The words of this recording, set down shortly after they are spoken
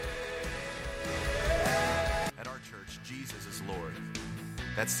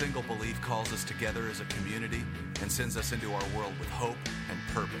That single belief calls us together as a community and sends us into our world with hope and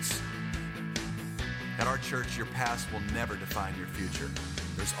purpose. At our church, your past will never define your future.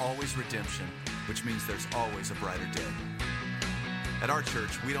 There's always redemption, which means there's always a brighter day. At our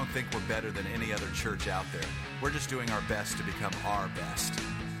church, we don't think we're better than any other church out there. We're just doing our best to become our best.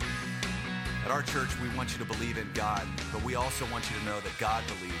 At our church, we want you to believe in God, but we also want you to know that God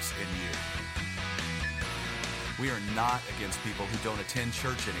believes in you. We are not against people who don't attend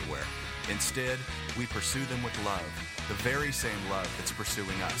church anywhere. Instead, we pursue them with love, the very same love that's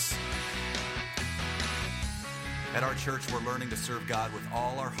pursuing us. At our church, we're learning to serve God with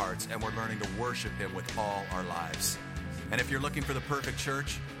all our hearts, and we're learning to worship Him with all our lives. And if you're looking for the perfect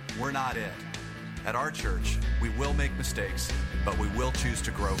church, we're not it. At our church, we will make mistakes, but we will choose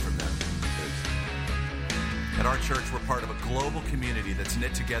to grow from them. At our church, we're part of a global community that's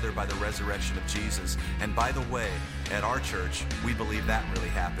knit together by the resurrection of Jesus. And by the way, at our church, we believe that really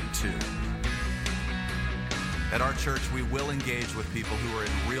happened too. At our church, we will engage with people who are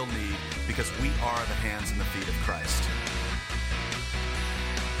in real need because we are the hands and the feet of Christ.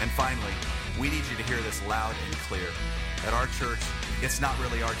 And finally, we need you to hear this loud and clear. At our church, it's not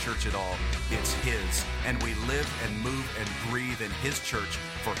really our church at all. It's His. And we live and move and breathe in His church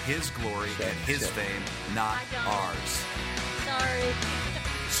for His glory and His fame, not ours. Sorry.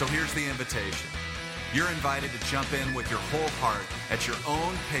 So here's the invitation. You're invited to jump in with your whole heart at your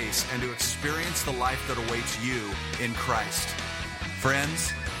own pace and to experience the life that awaits you in Christ.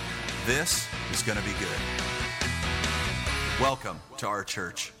 Friends, this is going to be good. Welcome to our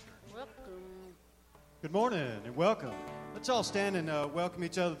church. Good morning and welcome. Let's all stand and welcome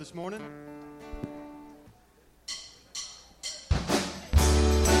each other this morning.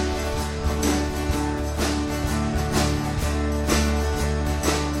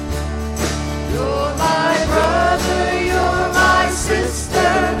 You're my brother, you're my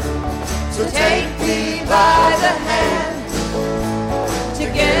sister, so take me by the hand.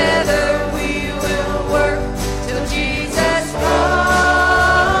 Together we will work till Jesus comes.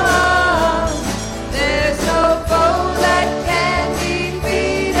 There's no foe that can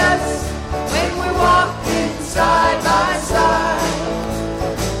defeat us when we're walking side by side.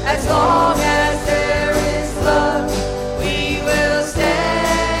 As long as there is love, we will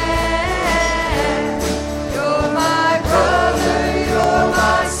stand. You're my brother, you're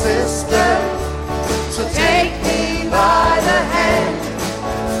my sister, so take me by the hand.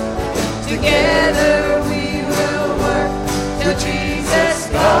 Together we will work till Jesus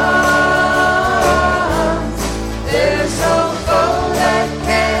comes. There's no foe that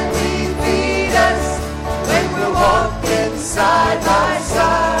can defeat us when we're walking side by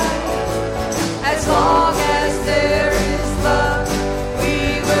side. As long as there is love, we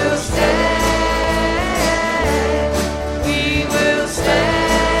will stand. We will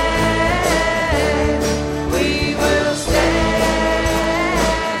stand. We will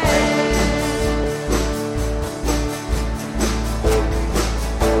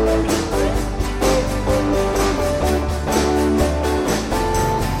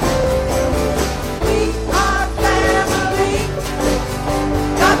We are family.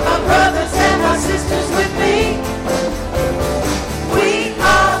 Got my brothers and my sisters with me. We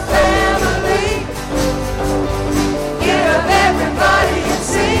are family. Get up, everybody, and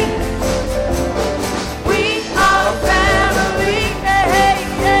sing. We are family. Hey,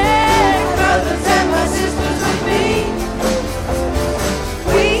 hey. Brothers and my sisters with me.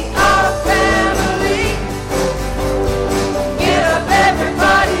 We are family. Get up,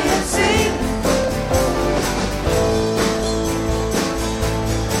 everybody, and sing.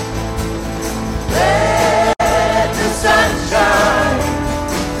 Let the sun shine.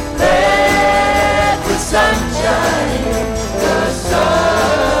 Let the sun shine. The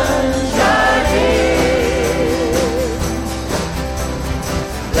sun shining.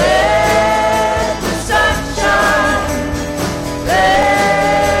 Let the sun shine.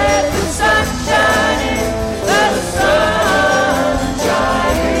 Let the sun shine. The sun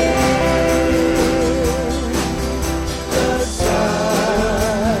shining. The sun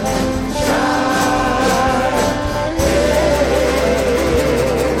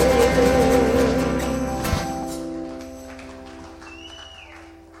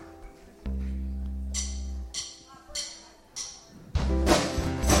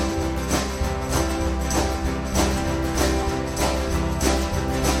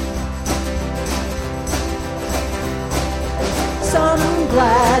some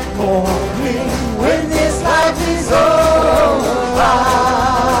glad morning when this life is over,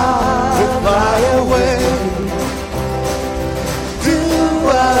 we'll fly away to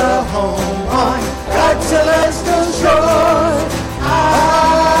a home on God celestial shore.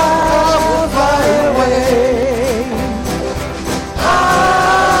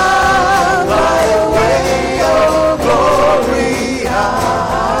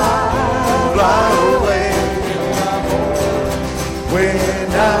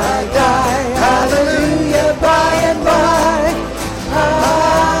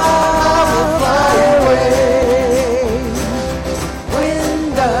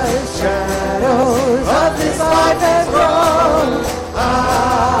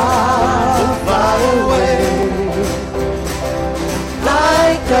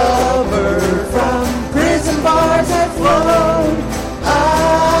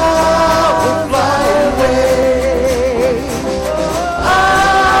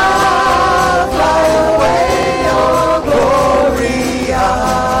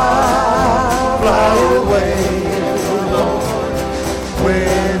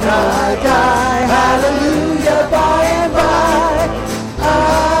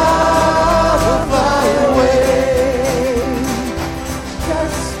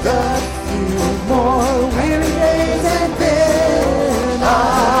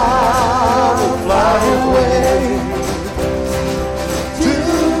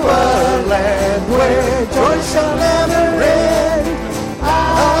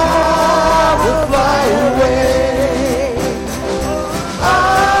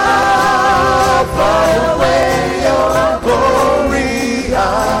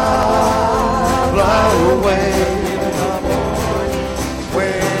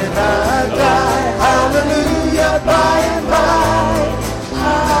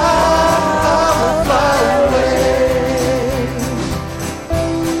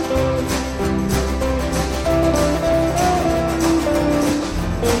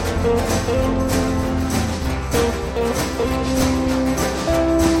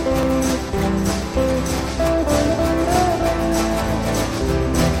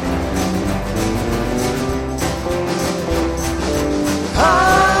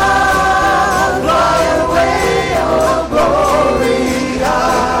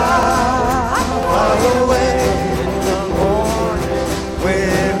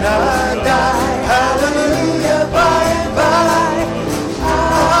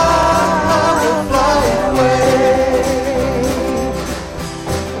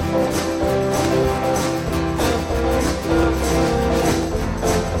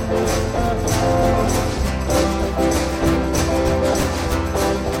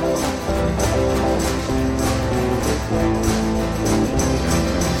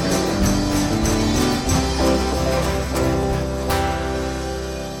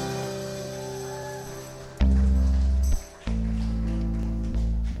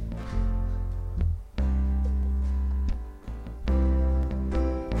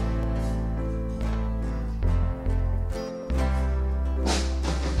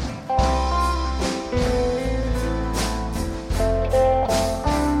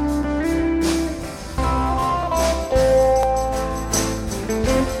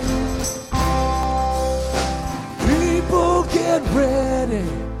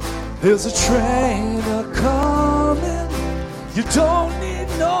 There's a train a-coming. You don't need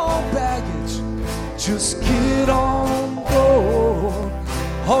no baggage. Just get on board.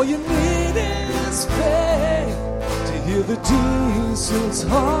 All you need is faith to hear the diesels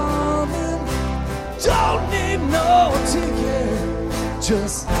humming. Don't need no ticket.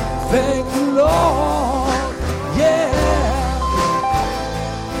 Just thank the Lord. Yeah.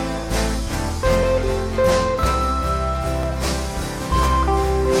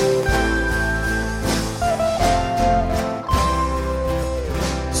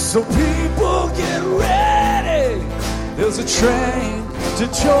 So people get ready. There's a train to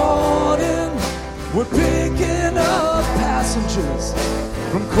Jordan. We're picking up passengers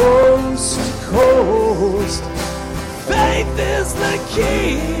from coast to coast. Faith is the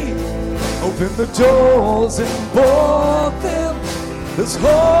key. Open the doors and board them. There's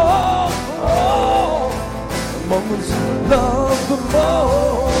hope among those who love the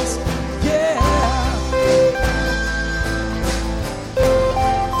most. Yeah.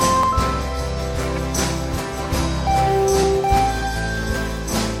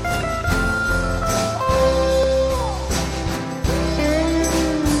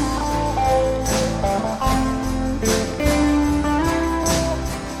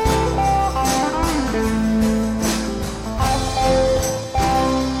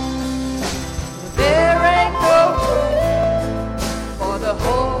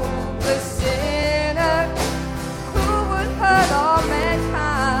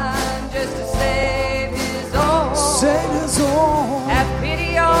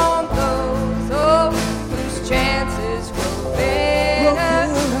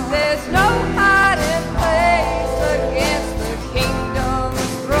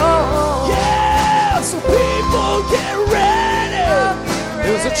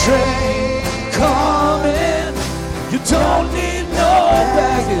 Train coming. You don't need no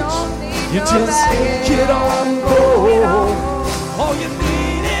baggage. You just get on board. All you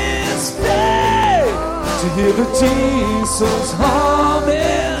need is faith to hear the diesels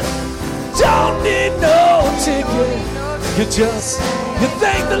humming. Don't need no ticket. You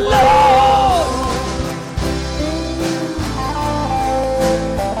thank the Lord.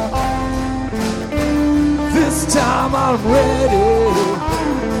 This time I'm ready.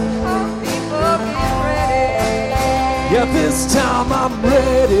 Yeah, this time I'm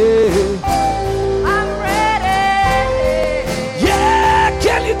ready. I'm ready. Yeah,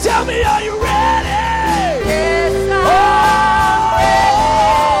 can you tell me, are you ready? Yes, I'm ready.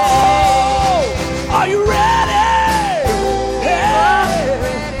 Are you ready? Yeah.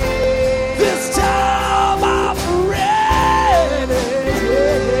 This time I'm ready.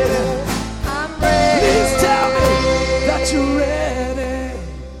 I'm ready. Please tell me that you're ready.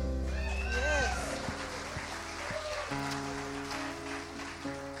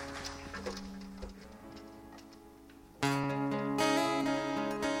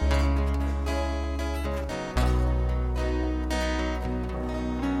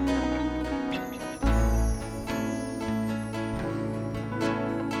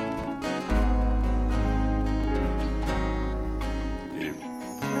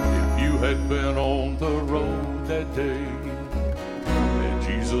 Had been on the road that day, and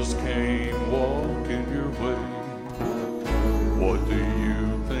Jesus came walking your way, what do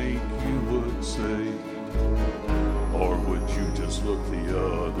you think you would say? Or would you just look the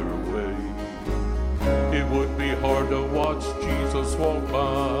other way? It would be hard to watch Jesus walk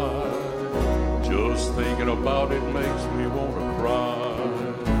by. Just thinking about it makes me want to cry.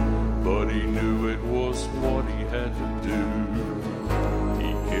 But he knew it was what he had to do.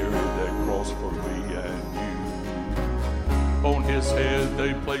 For me and you. On his head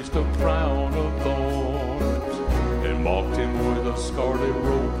they placed a crown of thorns and mocked him with a scarlet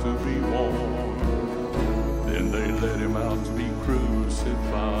robe to be worn. Then they led him out to be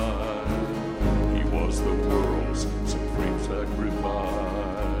crucified. He was the world's supreme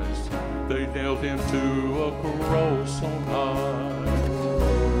sacrifice. They nailed him to a cross on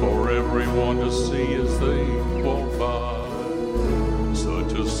high for everyone to see as they walked by.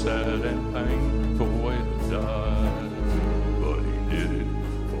 Such a sad and painful way to die, but he did it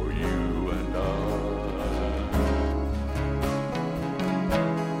for you and I.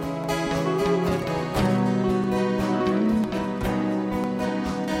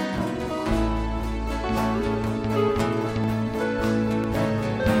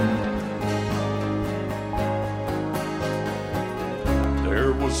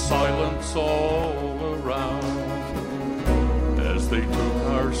 There was silence all around as they took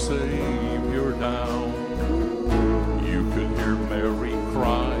our Savior down. You could hear Mary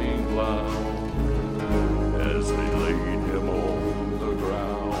crying loud as they laid him on the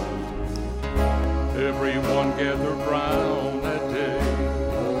ground.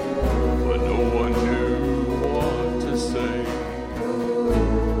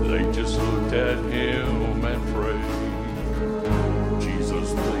 looked at him and prayed,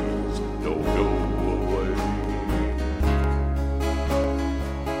 Jesus, please don't go away.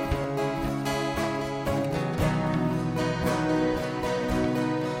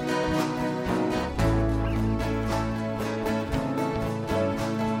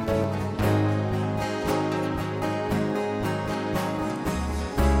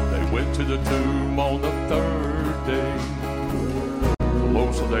 They went to the tomb on the third day.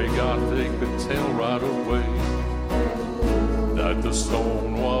 Closer they got, they could tell right away that the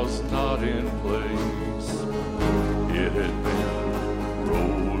stone was not in place. It had been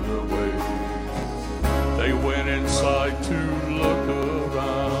rolled away. They went inside to look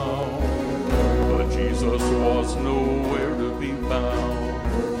around, but Jesus was nowhere to be found.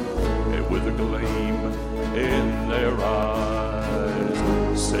 And with a gleam in their eyes,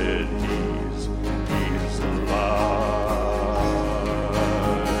 said he's alive.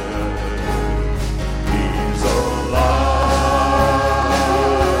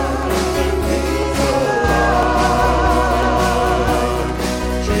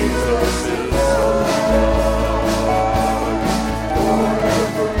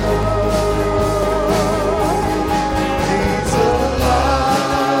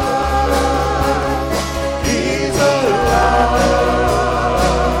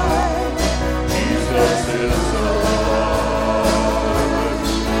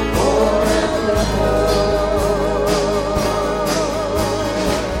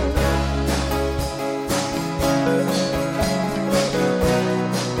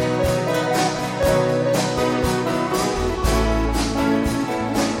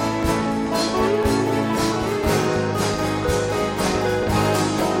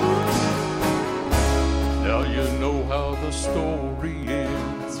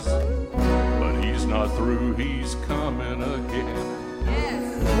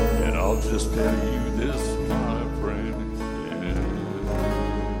 Just tell you this, my friend,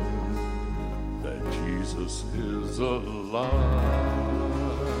 that Jesus is alive.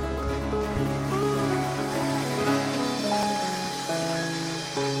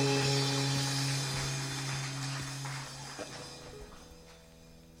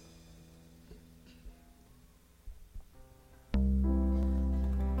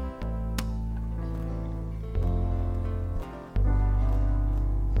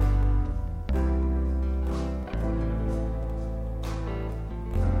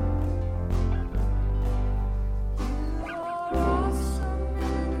 Awesome.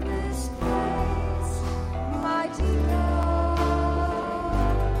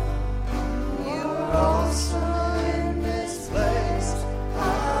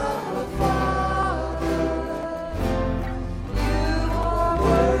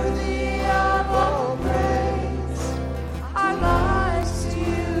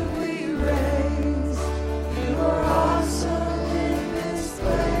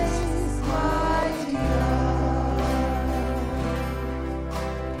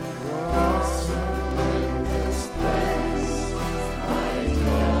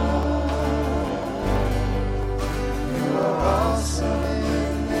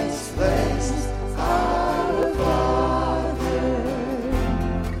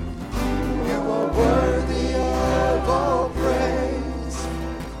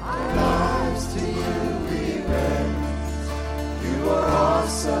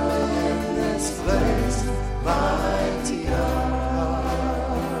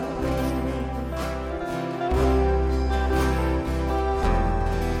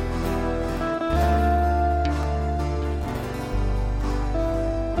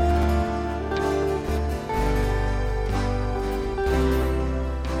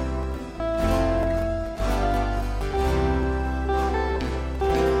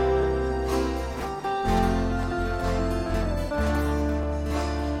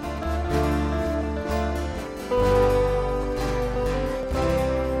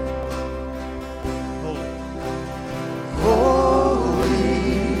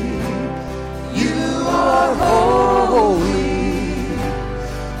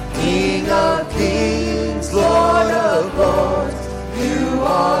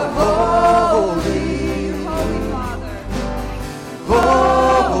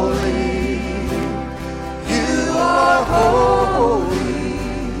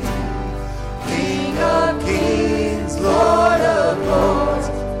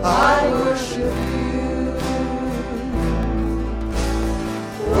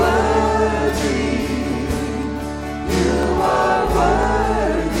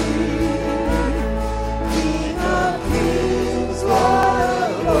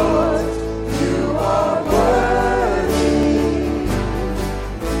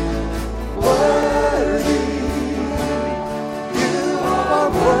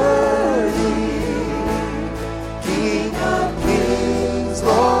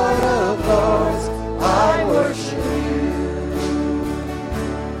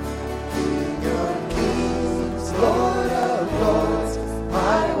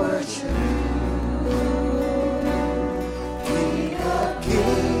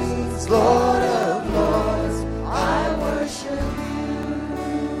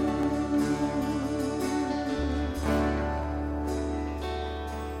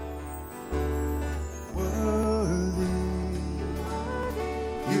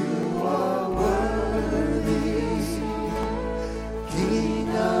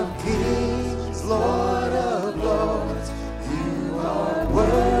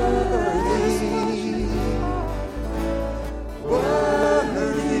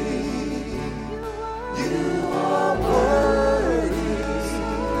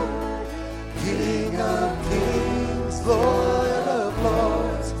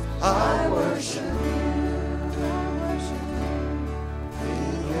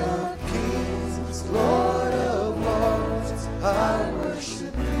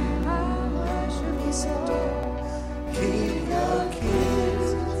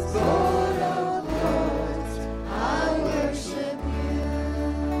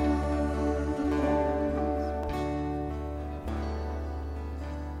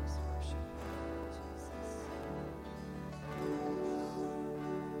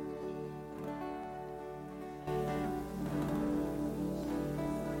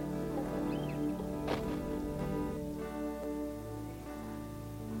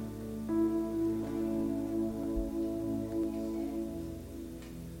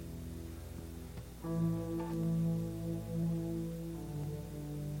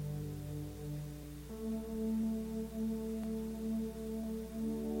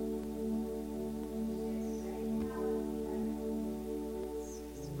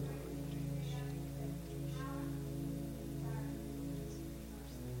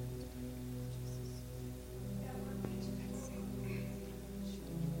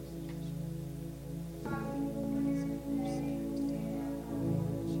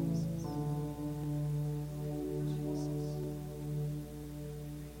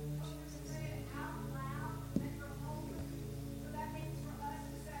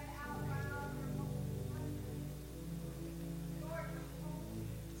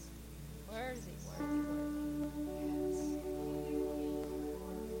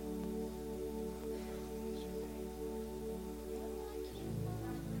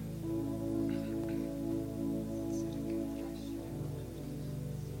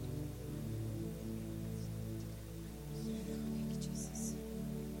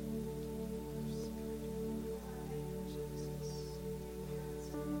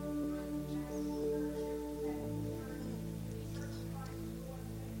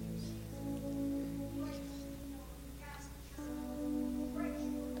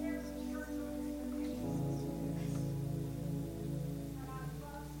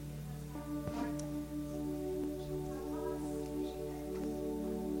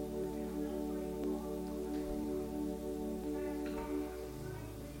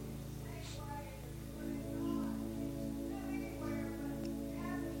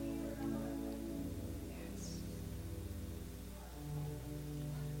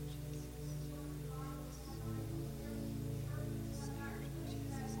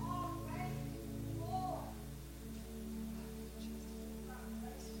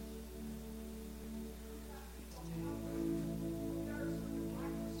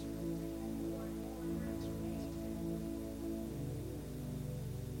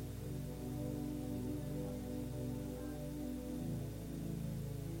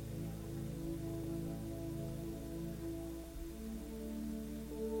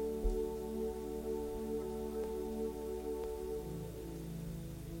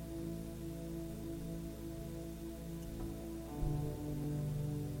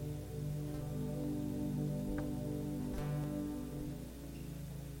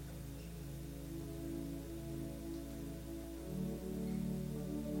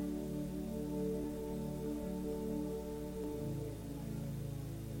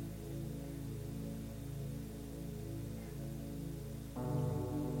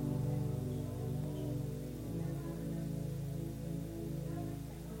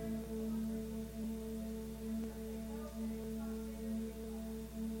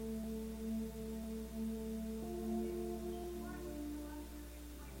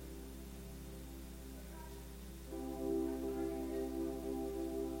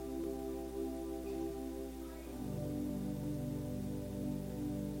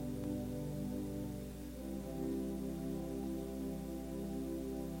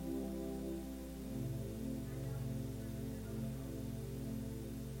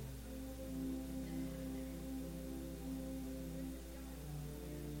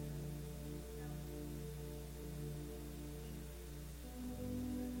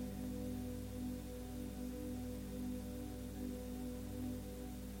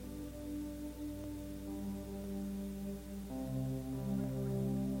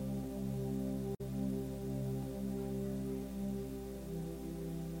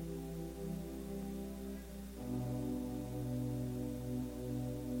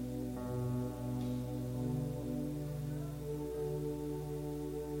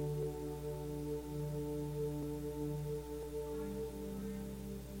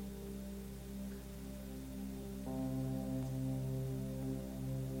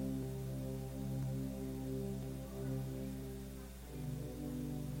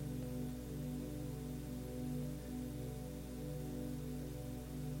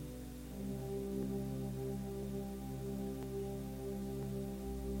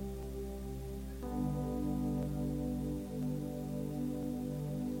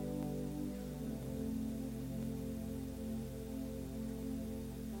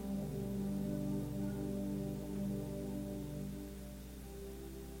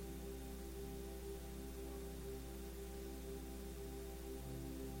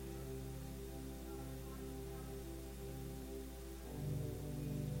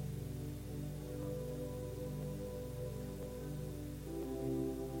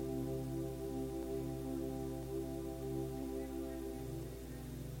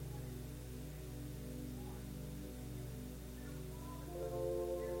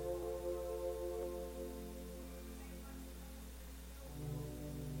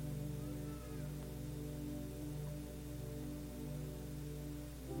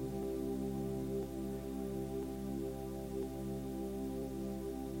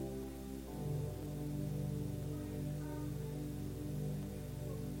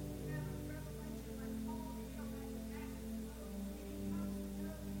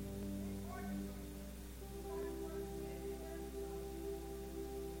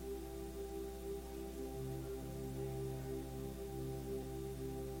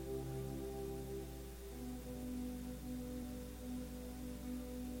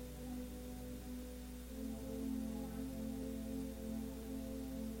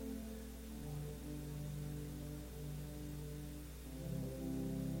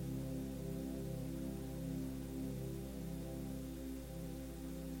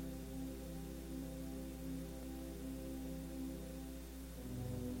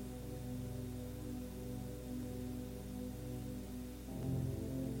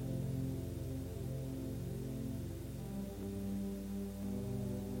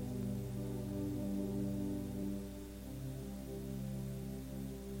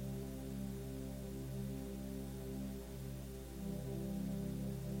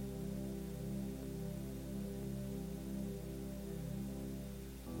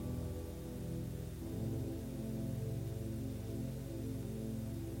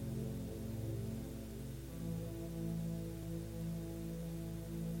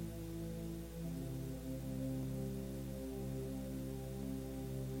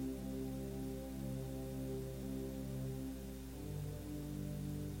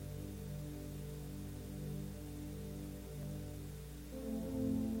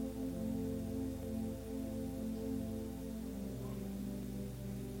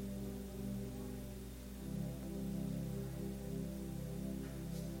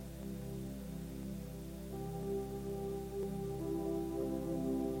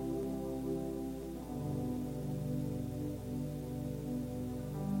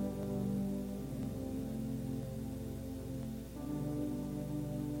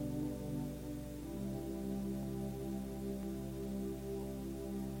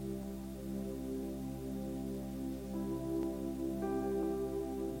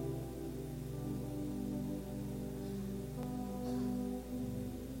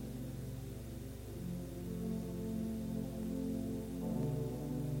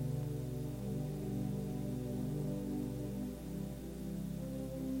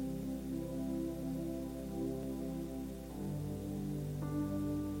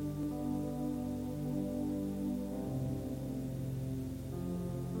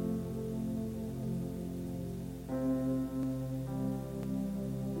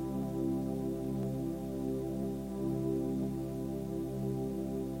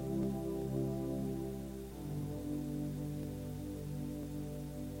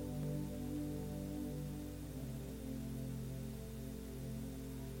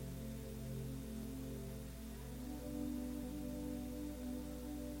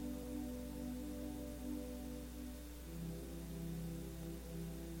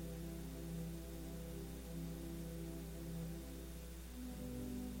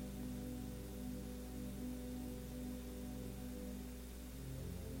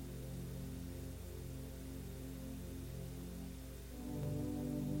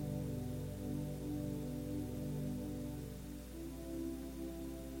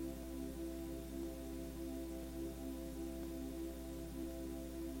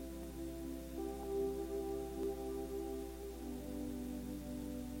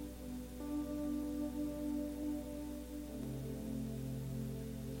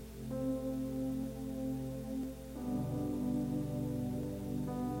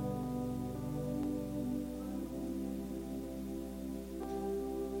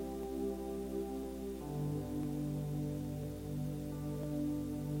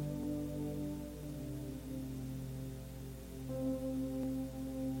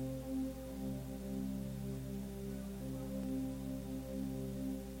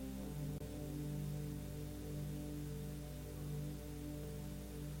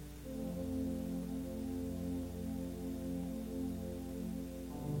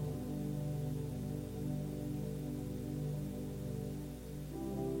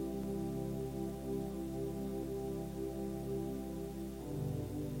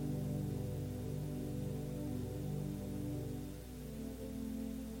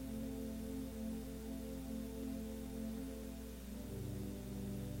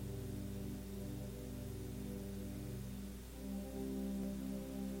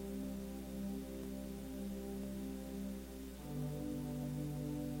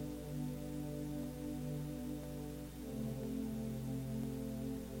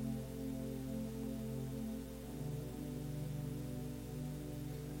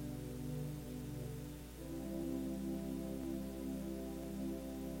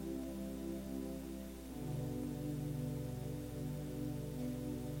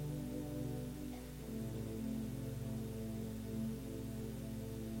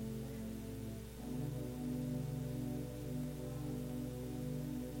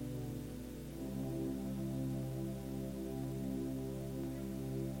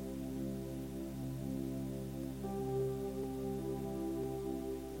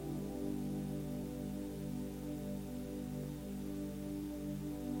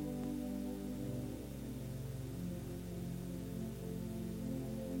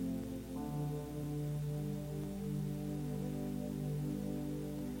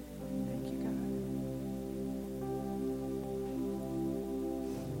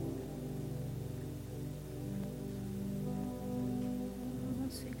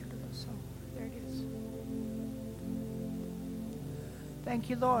 Thank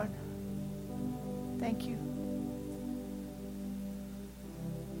you, Lord. Thank you.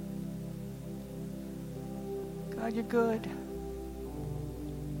 God, you're good.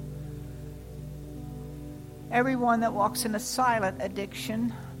 Everyone that walks in a silent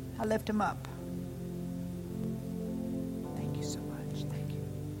addiction, I lift them up. Thank you so much. Thank you.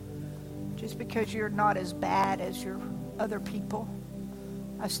 Just because you're not as bad as your other people,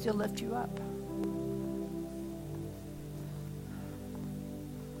 I still lift you up.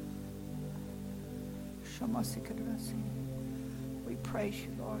 We praise you,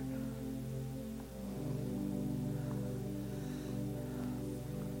 Lord.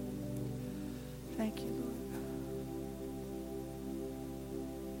 Thank you, Lord.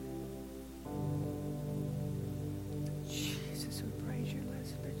 Jesus, we praise you,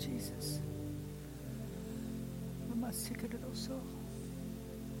 Lord Jesus.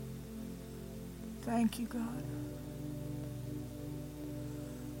 Thank you, God.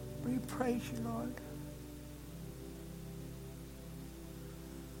 We praise you, Lord.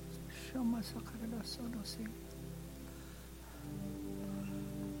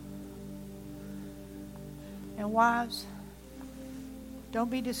 And wives,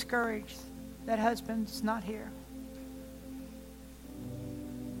 don't be discouraged that husband's not here.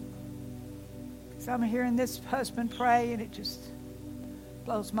 Because I'm hearing this husband pray and it just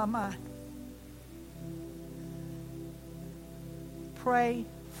blows my mind. Pray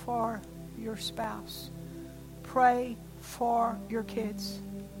for your spouse. Pray for your kids.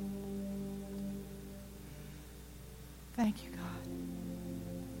 Thank you, God.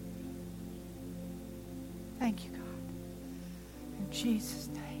 Thank you, God. In Jesus'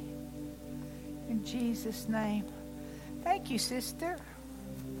 name. In Jesus' name. Thank you, sister.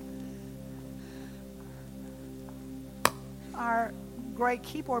 Our great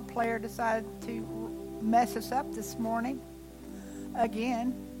keyboard player decided to mess us up this morning.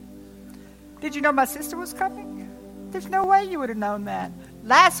 Again. Did you know my sister was coming? There's no way you would have known that.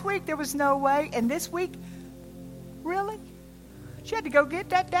 Last week there was no way, and this week, really? She had to go get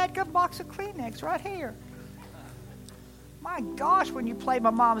that dadgum box of Kleenex right here. My gosh, when you play my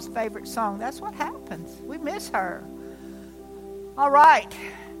mom's favorite song, that's what happens. We miss her. All right.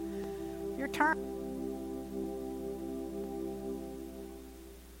 Your turn.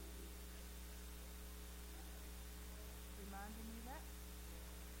 Reminding me of that.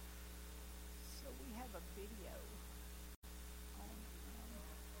 So we have a video on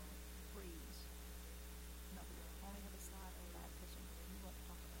Breeze. No, we only have a slide on that because we want to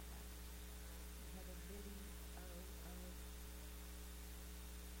talk about that. We have a video of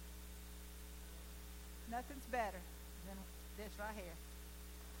nothing's better than this right here.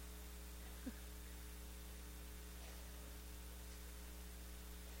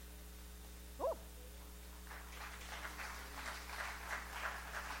 Ooh.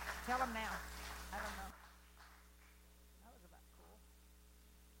 Tell them now. I don't know. That was about cool.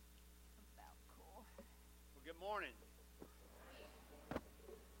 Well, good morning.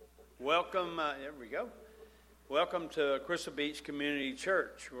 Welcome, there we go. Welcome to Crystal Beach Community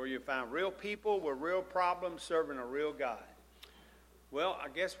Church, where you find real people with real problems serving a real God. Well,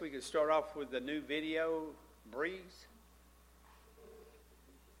 I guess we could start off with the new video, Breeze.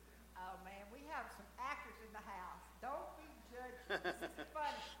 Oh, man, we have some actors in the house. Don't be judging. This is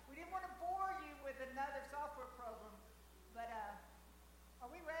funny. We didn't want to bore you with another software program, but are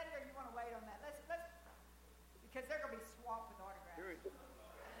we ready, or you want to wait on that? Let's because they're going to be swamped with autographs. Sure.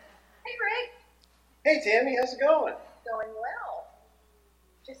 Hey, Rick. Hey, Tammy, how's it going? Going well.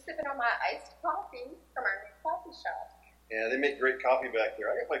 Just sipping on my iced coffee from our new coffee shop. Yeah, they make great coffee back there.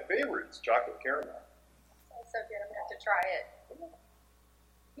 I got my favorite. It's chocolate caramel. Sounds so good. I'm going to have to try it.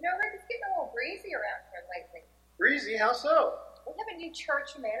 You know, Rick, it's getting a little breezy around here lately. Breezy? How so? We have a new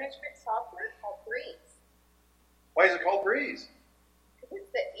church management software called Breeze. Why is it called Breeze? Because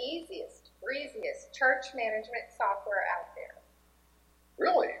it's the easiest, breeziest church management software out there.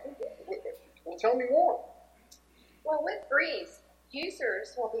 Really? Well, tell me more. Well, with Breeze,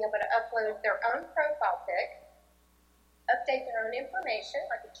 users will be able to upload their own profile pic, update their own information,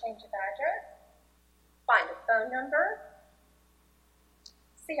 like a change of address, find a phone number,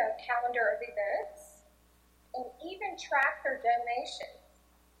 see our calendar of events, and even track their donations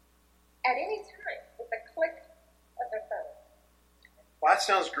at any time with a click of their phone. Well, that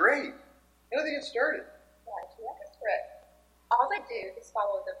sounds great. How do they get started? Right, yes, Rick. All they do is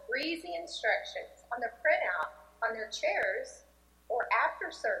follow the breezy instructions on the printout on their chairs, or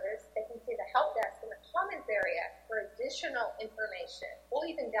after service, they can see the help desk in the commons area for additional information. We'll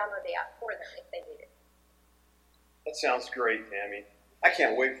even download the app for them if they need it. That sounds great, Tammy. I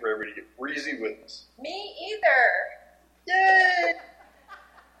can't wait for everybody to get breezy with us. Me either. Yay!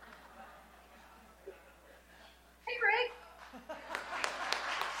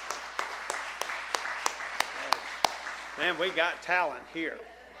 man, we got talent here.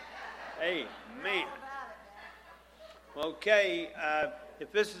 Amen. Okay,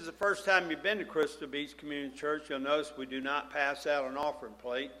 if this is the first time you've been to Crystal Beach Community Church, you'll notice we do not pass out an offering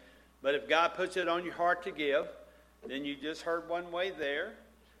plate. But if God puts it on your heart to give, then you just heard one way there.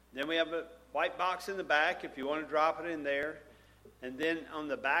 Then we have a white box in the back if you want to drop it in there. And then on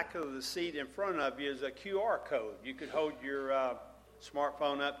the back of the seat in front of you is a QR code. You could hold your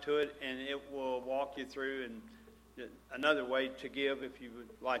smartphone up to it, and it will walk you through and another way to give if you would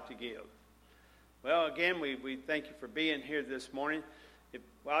like to give. Well, again, we thank you for being here this morning.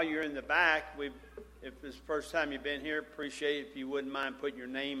 While you're in the back, if it's the first time you've been here, appreciate it if you wouldn't mind putting your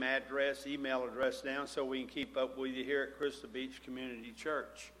name, address, email address down so we can keep up with you here at Crystal Beach Community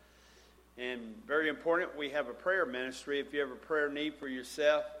Church. And very important, we have a prayer ministry. If you have a prayer need for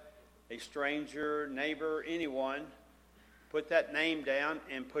yourself, a stranger, neighbor, anyone, put that name down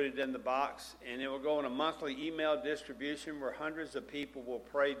and put it in the box, and it will go on a monthly email distribution where hundreds of people will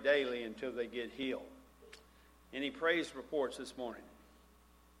pray daily until they get healed. Any praise reports this morning?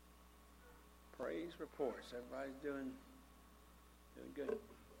 Praise reports. Everybody's doing good.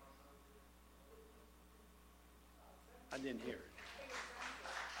 I didn't hear it.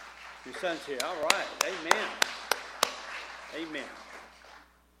 Your son's here. All right. Amen. Amen.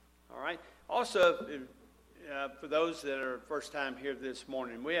 All right. Also, for those that are first time here this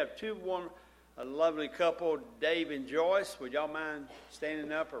morning, we have a lovely couple, Dave and Joyce. Would y'all mind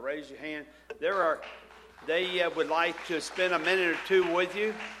standing up or raise your hand? They would like to spend a minute or two with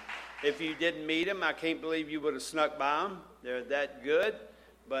you. If you didn't meet them, I can't believe you would have snuck by them. They're that good.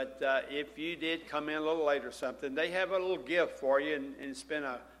 But if you did come in a little late or something, they have a little gift for you and spend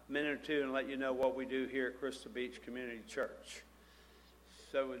a minute or two and let you know what we do here at Crystal Beach Community Church.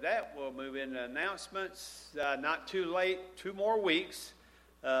 So with that, we'll move into announcements. Not too late, 2 more weeks.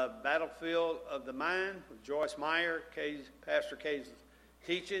 Battlefield of the Mind with Joyce Meyer, Pastor Kay's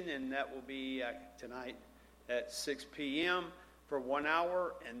teaching, and that will be tonight at 6 p.m. for 1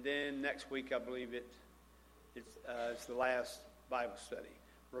 hour. And then next week, I believe it's the last Bible study.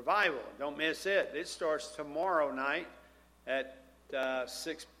 Revival, don't miss it. It starts tomorrow night at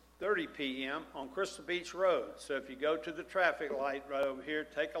 6:30 p.m. on Crystal Beach Road. So if you go to the traffic light right over here,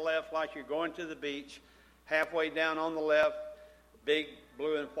 take a left like you're going to the beach. Halfway down on the left, big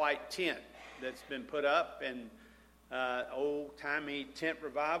blue and white tent that's been put up, and old-timey tent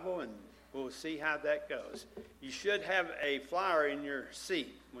revival, and we'll see how that goes. You should have a flyer in your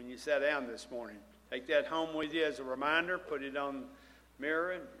seat when you sat down this morning. Take that home with you as a reminder. Put it on the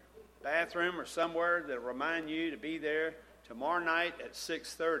mirror, bathroom, or somewhere that'll remind you to be there tomorrow night at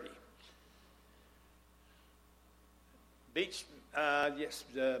 6:30. Beach, yes,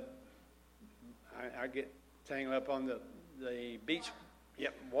 I get tangled up on the beach.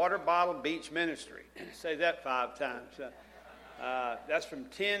 Yep, Water Bottle Beach Ministry. Say that 5 times. That's from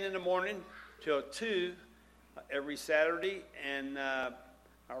 10 in the morning till 2 every Saturday. And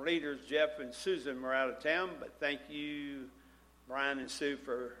our leaders, Jeff and Susan, were out of town. But thank you, Brian and Sue,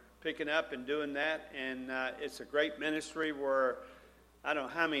 for picking up and doing that. And it's a great ministry where I don't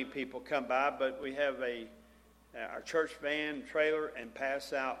know how many people come by, but we have our church van trailer and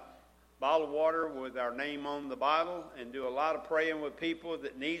pass out bottled water with our name on the bottle and do a lot of praying with people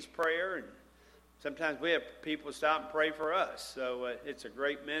that needs prayer. And sometimes we have people stop and pray for us. So it's a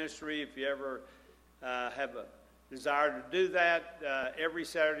great ministry. If you ever have a desire to do that, every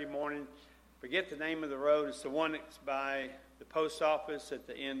Saturday morning, forget the name of the road. It's the one that's by the post office at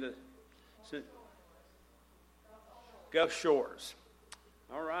the end of Gulf Shores.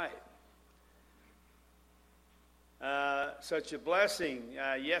 All right. Such a blessing.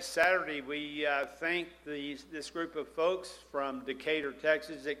 Yes, Saturday we thank this group of folks from Decatur,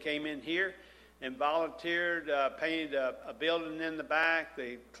 Texas that came in here and volunteered, painted a building in the back.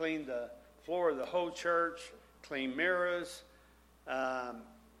 They cleaned the floor of the whole church, cleaned mirrors,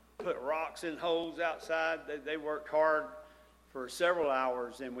 put rocks in holes outside. They worked hard for several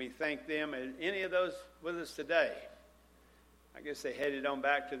hours, and we thank them. And any of those with us today? I guess they headed on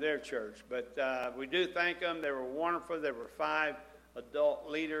back to their church. But we do thank them. They were wonderful. There were 5 adult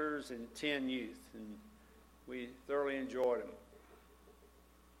leaders and 10 youth, and we thoroughly enjoyed them.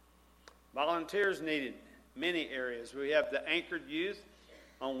 Volunteers needed many areas. We have the Anchored Youth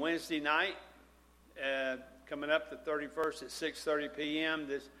on Wednesday night, coming up the 31st at 6:30 p.m.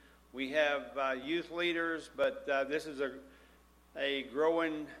 We have youth leaders, but this is a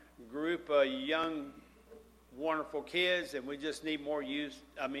growing group of young, wonderful kids, and we just need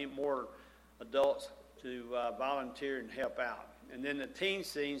more adults to volunteer and help out. And then the teen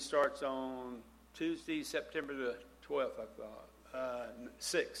scene starts on Tuesday, September the 12th, I thought,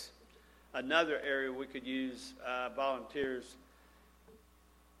 6th. another area we could use volunteers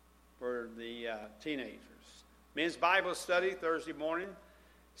for the teenagers. Men's Bible study Thursday morning,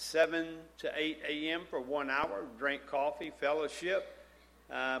 7 to 8 a.m. for 1 hour. Drink coffee, fellowship.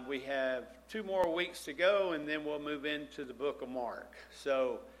 We have 2 more weeks to go, and then we'll move into the book of Mark.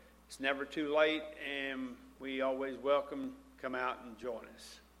 So it's never too late, and we always welcome come out and join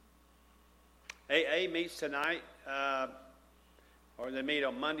us. AA meets tonight, or they meet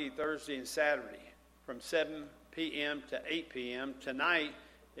on Monday, Thursday, and Saturday from 7 p.m. to 8 p.m. Tonight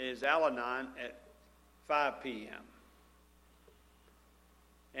is Al-Anon at 5 p.m.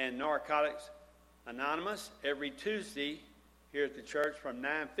 And Narcotics Anonymous every Tuesday here at the church from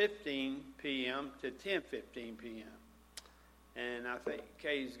 9:15 p.m. to 10:15 p.m. And I think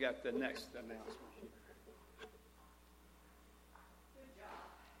Kay's got the next announcement here. Good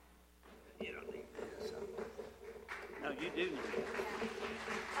job. You don't need this. No, you do need it.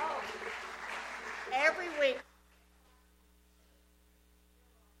 Oh, every week.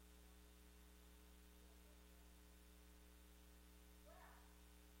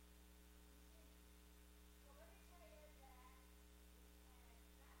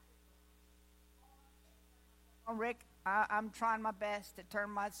 Rick, I'm trying my best to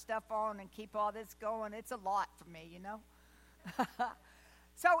turn my stuff on and keep all this going. It's a lot for me, you know.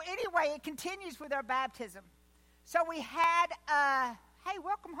 So anyway, it continues with our baptism. So we had, hey,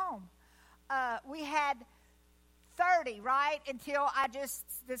 welcome home. We had 30, right, until I just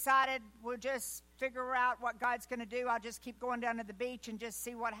decided we'll just figure out what God's going to do. I'll just keep going down to the beach and just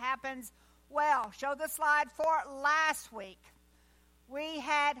see what happens. Well, show the slide for last week. We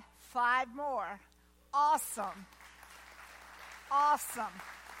had 5 more. Awesome.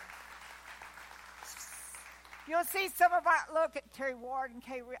 You'll see some of our, look at Terry Ward and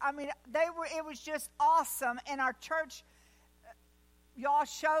Kay. I mean, it was just awesome. And our church, y'all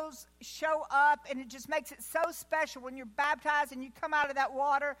show up, and it just makes it so special when you're baptized and you come out of that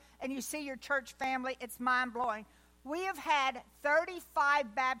water and you see your church family. It's mind-blowing. We have had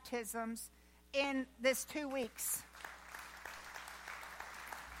 35 baptisms in this 2 weeks.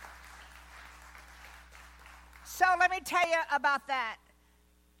 So let me tell you about that.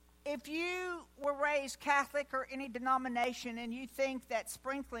 If you were raised Catholic or any denomination and you think that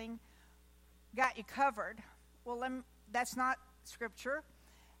sprinkling got you covered, well, that's not Scripture.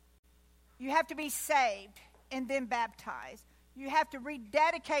 You have to be saved and then baptized. You have to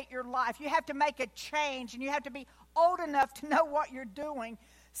rededicate your life. You have to make a change, and you have to be old enough to know what you're doing.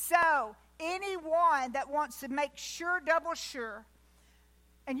 So anyone that wants to make sure, double sure,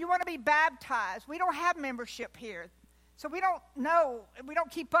 and you want to be baptized, we don't have membership here. So we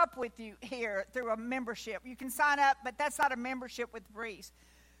don't keep up with you here through a membership. You can sign up, but that's not a membership with Breeze.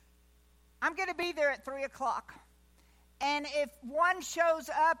 I'm going to be there at 3 o'clock. And if 1 shows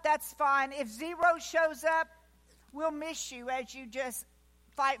up, that's fine. If 0 shows up, we'll miss you as you just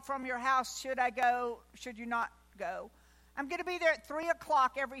fight from your house. Should I go? Should you not go? I'm going to be there at 3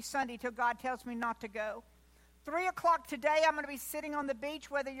 o'clock every Sunday till God tells me not to go. 3 o'clock today, I'm going to be sitting on the beach,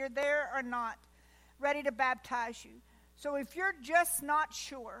 whether you're there or not, ready to baptize you. So if you're just not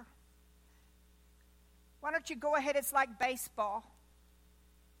sure, why don't you go ahead? It's like baseball.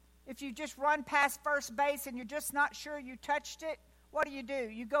 If you just run past first base and you're just not sure you touched it, what do?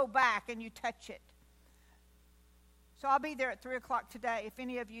 You go back and you touch it. So I'll be there at 3 o'clock today if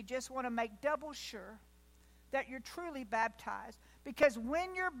any of you just want to make double sure that you're truly baptized. Because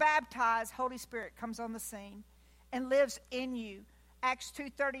when you're baptized, Holy Spirit comes on the scene and lives in you. Acts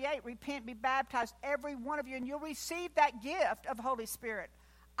 2:38, repent, be baptized, every one of you, and you'll receive that gift of Holy Spirit.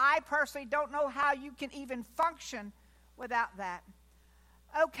 I personally don't know how you can even function without that.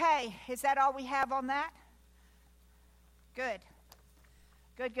 Okay, is that all we have on that? Good.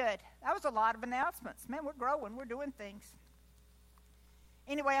 That was a lot of announcements. Man, we're growing. We're doing things.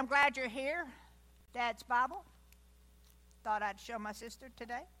 Anyway, I'm glad you're here. Dad's Bible. Thought I'd show my sister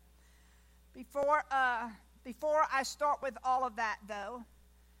today. Before I start with all of that, though,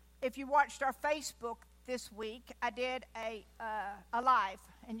 if you watched our Facebook this week, I did a live,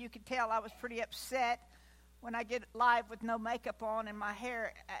 and you could tell I was pretty upset when I get live with no makeup on and my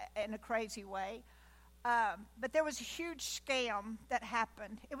hair in a crazy way. But there was a huge scam that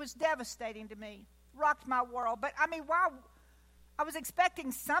happened. It was devastating to me, rocked my world. But I mean, wow, I was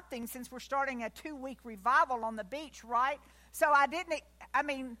expecting something since we're starting a 2-week revival on the beach, right? So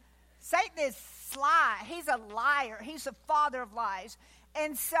Satan is sly. He's a liar. He's the father of lies.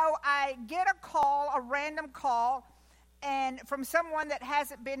 And so I get a random call, and from someone that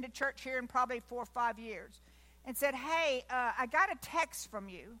hasn't been to church here in probably 4 or 5 years, and said, hey, I got a text from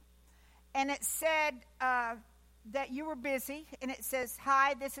you. And it said, that you were busy, and it says,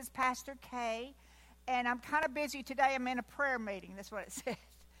 "Hi, this is Pastor Kay, and I'm kind of busy today. I'm in a prayer meeting." That's what it says.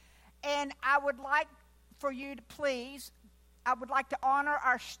 And I would like for you to please, I would like to honor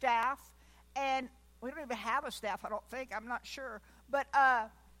our staff, and we don't even have a staff, I don't think. I'm not sure. But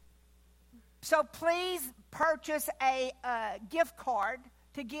so please purchase a gift card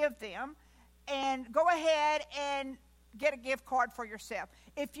to give them, and go ahead and get a gift card for yourself.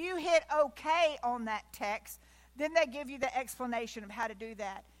 If you hit OK on that text, then they give you the explanation of how to do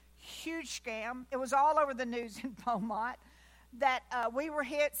that. Huge scam. It was all over the news in Beaumont that we were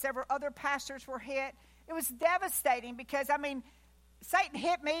hit. Several other pastors were hit. It was devastating because, I mean, Satan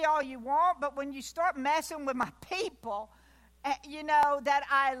hit me all you want, but when you start messing with my people, you know, that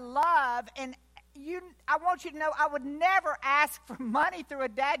I love, and I want you to know I would never ask for money through a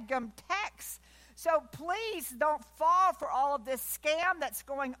dadgum text. So please don't fall for all of this scam that's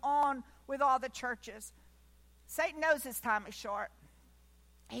going on with all the churches. Satan knows his time is short.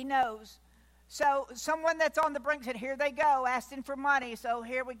 He knows. So someone that's on the brink said, "Here they go, asking for money." So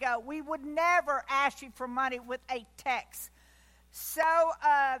here we go. We would never ask you for money with a text. So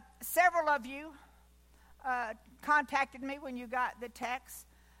several of you contacted me when you got the text.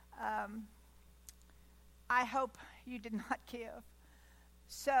 I hope you did not give.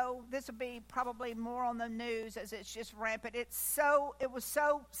 So this will be probably more on the news as it's just rampant. It was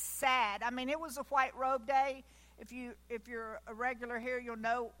so sad. I mean, it was a White Robe Day. If you're a regular here, you'll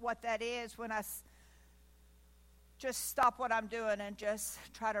know what that is. When I just stop what I'm doing and just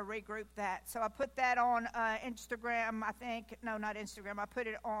try to regroup that. So I put that on Instagram, I think. No, not Instagram. I put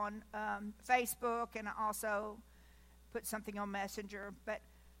it on Facebook, and I also put something on Messenger. But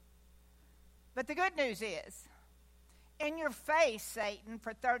the good news is, in your face, Satan,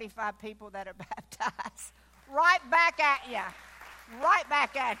 for 35 people that are baptized. Right back at you. Right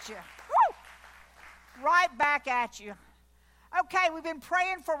back at you. Woo! Right back at you. Okay, we've been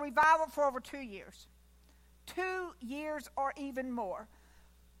praying for revival for over 2 years. 2 years or even more.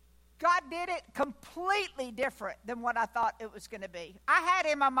 God did it completely different than what I thought it was going to be. I had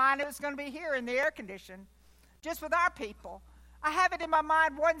in my mind it was going to be here in the air condition, just with our people. I have it in my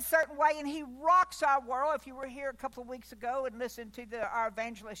mind one certain way, and he rocks our world. If you were here a couple of weeks ago and listened to our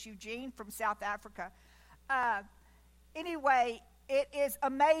evangelist Eugene from South Africa. Anyway, it is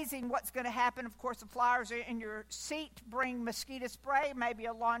amazing what's going to happen. Of course, the flowers are in your seat. Bring mosquito spray, maybe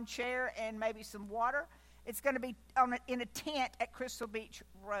a lawn chair, and maybe some water. It's going to be in a tent at Crystal Beach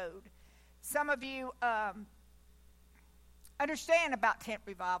Road. Some of you understand about tent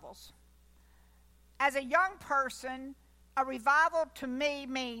revivals. As a young person, a revival to me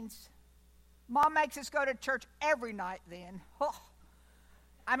means Mom makes us go to church every night then. Oh.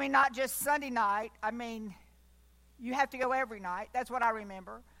 I mean, not just Sunday night. I mean, you have to go every night. That's what I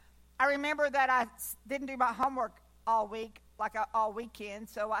remember. I remember that I didn't do my homework all week, all weekend,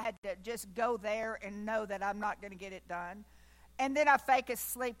 so I had to just go there and know that I'm not going to get it done. And then I fake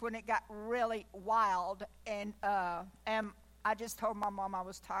asleep when it got really wild, and I just told my mom I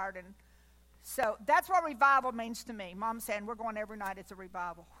was tired. And so that's what revival means to me. Mom saying, "We're going every night, it's a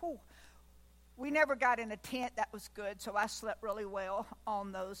revival." Whew. We never got in a tent. That was good, so I slept really well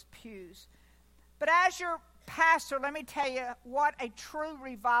on those pews. But as your pastor, let me tell you what a true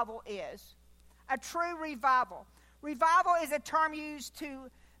revival is. A true revival. Revival is a term used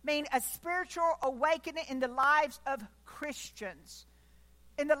to mean a spiritual awakening in the lives of Christians.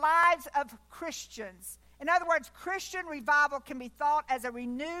 In the lives of Christians. In other words, Christian revival can be thought as a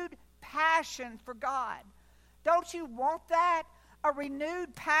renewed passion for God. Don't you want that? A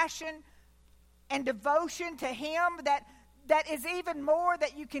renewed passion and devotion to Him that is even more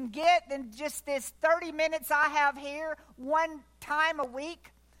that you can get than just this 30 minutes I have here one time a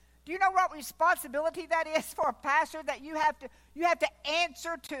week. Do you know what responsibility that is for a pastor, that you have to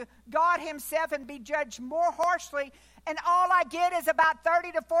answer to God Himself and be judged more harshly, and all I get is about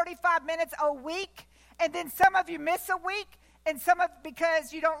 30 to 45 minutes a week, and then some of you miss a week, and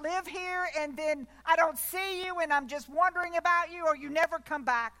because you don't live here, and then I don't see you, and I'm just wondering about you, or you never come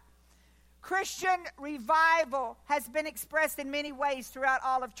back. Christian revival has been expressed in many ways throughout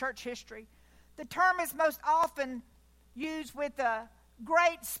all of church history. The term is most often used with a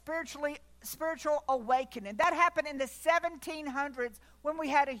great spiritual awakening. That happened in the 1700s when we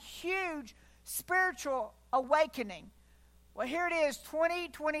had a huge spiritual awakening. Well, here it is,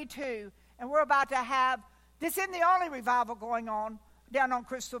 2022, and we're about to have, this isn't the only revival going on down on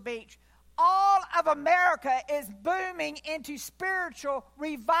Crystal Beach. All of America is booming into spiritual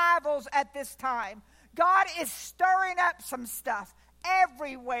revivals at this time. God is stirring up some stuff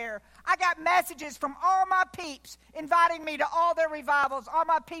everywhere. I got messages from all my peeps inviting me to all their revivals. All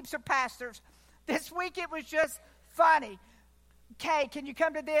my peeps are pastors. This week it was just funny. Okay, can you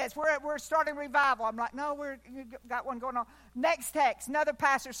come to this? We're starting revival. I'm like, no, you got one going on. Next text, another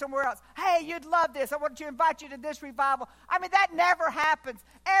pastor somewhere else. Hey, you'd love this. I want to invite you to this revival. I mean, that never happens.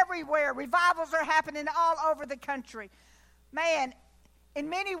 Everywhere, revivals are happening all over the country. Man, in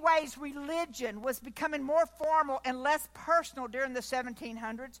many ways, religion was becoming more formal and less personal during the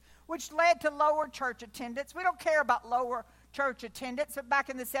 1700s, which led to lower church attendance. We don't care about lower church attendance, but back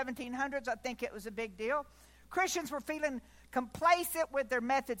in the 1700s, I think it was a big deal. Christians were feeling complacent with their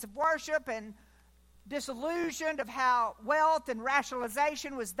methods of worship and disillusioned of how wealth and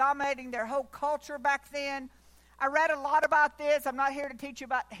rationalization was dominating their whole culture back then. I read a lot about this. I'm not here to teach you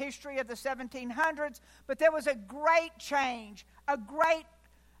about the history of the 1700s, but there was a great change, a great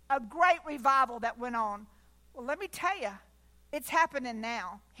revival that went on. Well, let me tell you, it's happening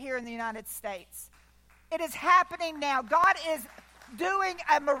now here in the United States. It is happening now. God is doing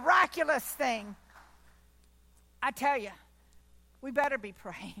a miraculous thing. I tell you, we better be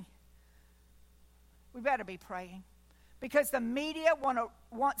praying. We better be praying. Because the media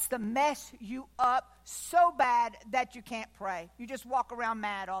wants to mess you up so bad that you can't pray. You just walk around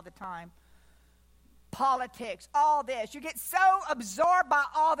mad all the time. Politics, all this. You get so absorbed by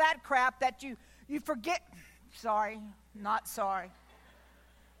all that crap that you forget,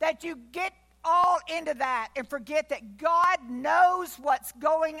 that you get all into that and forget that God knows what's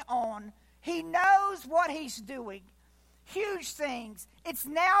going on. He knows what he's doing. Huge things. It's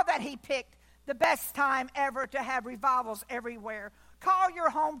now that he picked the best time ever to have revivals everywhere. Call your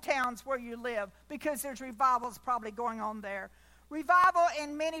hometowns where you live because there's revivals probably going on there. Revival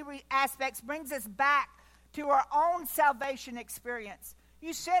in many aspects brings us back to our own salvation experience.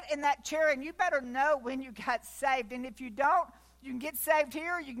 You sit in that chair and you better know when you got saved. And if you don't, you can get saved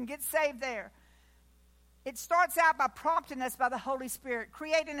here, you can get saved there. It starts out by prompting us by the Holy Spirit,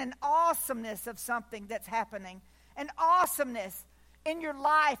 creating an awesomeness of something that's happening. An awesomeness in your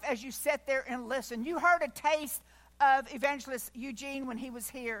life as you sit there and listen. You heard a taste of Evangelist Eugene when he was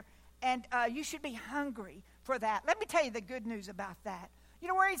here, and you should be hungry for that. Let me tell you the good news about that. You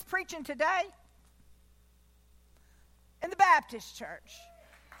know where he's preaching today? In the Baptist church.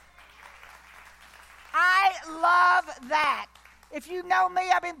 I love that. If you know me,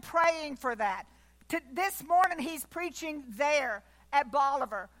 I've been praying for that. This morning he's preaching there at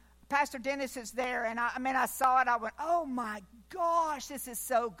Bolivar. Pastor Dennis is there, and I saw it. I went, oh my gosh, this is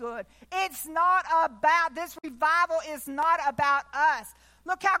so good. It's not about, this revival is not about us.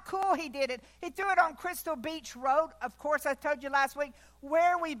 Look how cool he did it. He threw it on Crystal Beach Road. Of course, I told you last week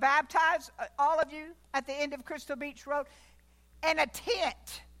where we baptized, all of you, at the end of Crystal Beach Road, and a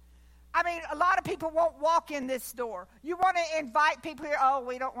tent. I mean, a lot of people won't walk in this door. You want to invite people here, oh,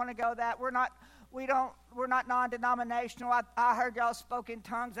 we don't want to go that. We're not non-denominational. I heard y'all spoke in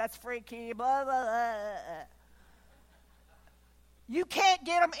tongues. That's freaky. Blah, blah, blah. You can't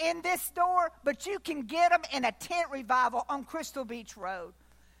get them in this door, but you can get them in a tent revival on Crystal Beach Road.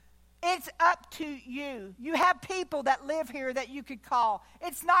 It's up to you. You have people that live here that you could call.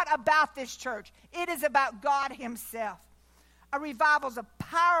 It's not about this church. It is about God himself. A revival is a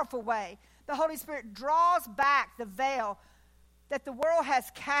powerful way. The Holy Spirit draws back the veil that the world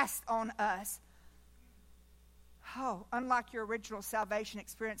has cast on us. Oh, unlike your original salvation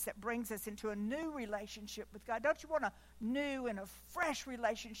experience that brings us into a new relationship with God. Don't you want a new and a fresh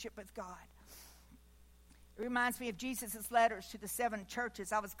relationship with God? It reminds me of Jesus' letters to the 7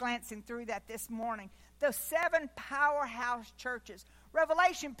 churches. I was glancing through that this morning. Those 7 powerhouse churches.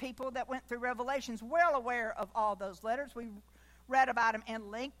 Revelation people that went through Revelation's well aware of all those letters. We read about them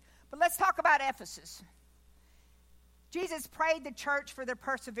in length. But let's talk about Ephesus. Jesus prayed the church for their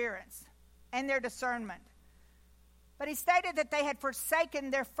perseverance and their discernment. But he stated that they had forsaken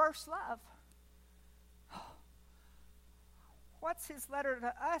their first love. What's his letter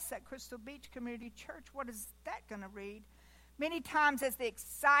to us at Crystal Beach Community Church? What is that going to read? Many times as the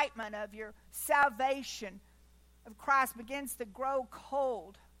excitement of your salvation of Christ begins to grow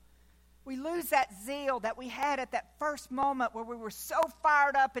cold, we lose that zeal that we had at that first moment where we were so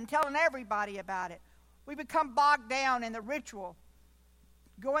fired up and telling everybody about it. We become bogged down in the ritual,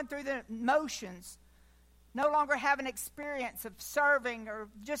 going through the motions, no longer have an experience of serving or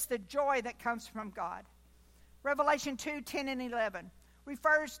just the joy that comes from God. Revelation 2:10 and 11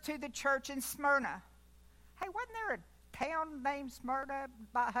 refers to the church in Smyrna. Hey, wasn't there a town named Smyrna?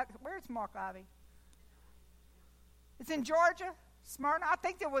 Where's Mark Ivy? It's in Georgia, Smyrna. I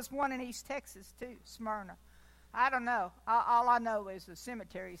think there was one in East Texas too, Smyrna. I don't know. All I know is the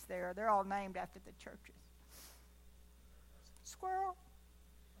cemeteries there. They're all named after the churches. Squirrel.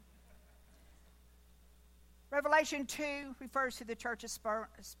 Revelation 2 refers to the church of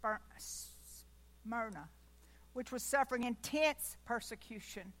Smyrna. which was suffering intense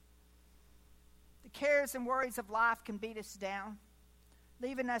persecution. The cares and worries of life can beat us down,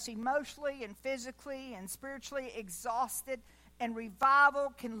 leaving us emotionally and physically and spiritually exhausted, and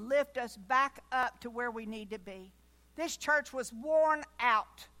revival can lift us back up to where we need to be. This church was worn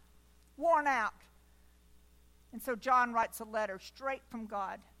out. And so John writes a letter straight from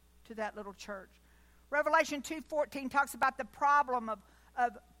God to that little church. Revelation 2:14 talks about the problem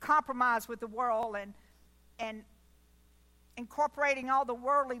of compromise with the world and incorporating all the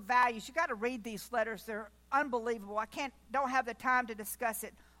worldly values. You got to read these letters. They're unbelievable. Don't have the time to discuss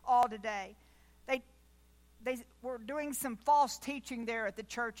it all today. They were doing some false teaching there at the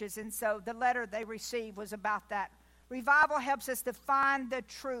churches, and so the letter they received was about that. Revival helps us to find the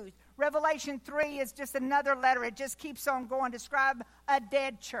truth. Revelation 3 is just another letter. It just keeps on going. Describe a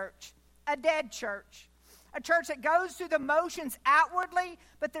dead church. A dead church. A church that goes through the motions outwardly,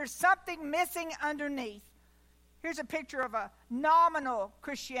 but there's something missing underneath. Here's a picture of a nominal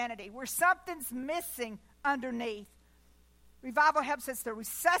Christianity where something's missing underneath. Revival helps us to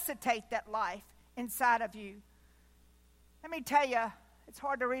resuscitate that life inside of you. Let me tell you, it's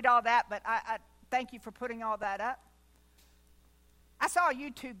hard to read all that, but I thank you for putting all that up. I saw a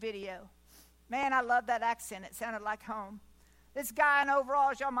YouTube video. Man, I love that accent. It sounded like home. This guy in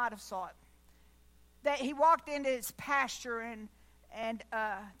overalls, y'all might have saw it. That he walked into his pasture and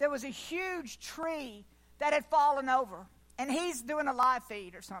there was a huge tree that had fallen over. And he's doing a live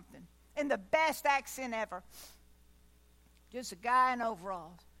feed or something. In the best accent ever. Just a guy in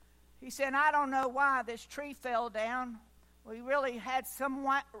overalls. He said, I don't know why this tree fell down. We really had some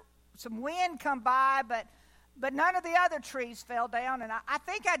wind come by, but none of the other trees fell down. And I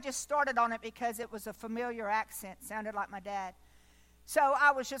think I just started on it because it was a familiar accent. It sounded like my dad. So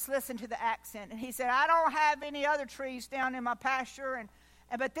I was just listening to the accent. And he said, I don't have any other trees down in my pasture,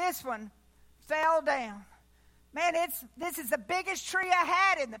 but this one fell down. Man, this is the biggest tree I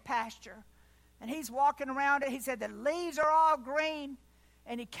had in the pasture. And he's walking around it. He said the leaves are all green.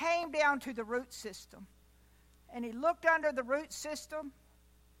 And he came down to the root system. And he looked under the root system,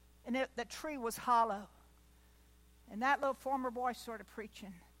 and the tree was hollow. And that little former boy started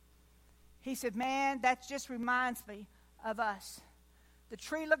preaching. He said, man, that just reminds me of us. The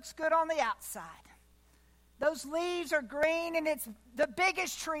tree looks good on the outside. Those leaves are green, and it's the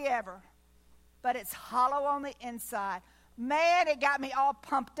biggest tree ever. But it's hollow on the inside. Man, it got me all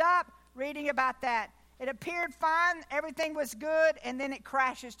pumped up reading about that. It appeared fine, everything was good, and then it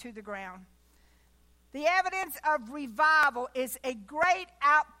crashes to the ground. The evidence of revival is a great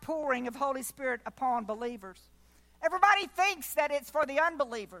outpouring of Holy Spirit upon believers. Everybody thinks that it's for the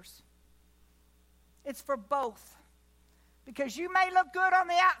unbelievers. It's for both. Because you may look good on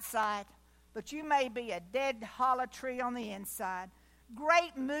the outside, but you may be a dead, hollow tree on the inside.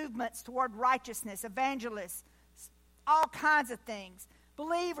 Great movements toward righteousness, evangelists, all kinds of things.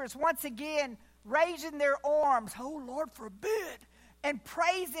 Believers, once again, raising their arms, oh Lord forbid, and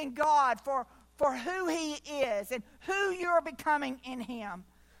praising God for who He is and who you're becoming in Him.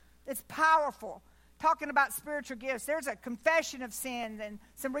 It's powerful. Talking about spiritual gifts, there's a confession of sin and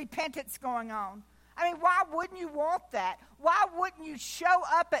some repentance going on. I mean, why wouldn't you want that? Why wouldn't you show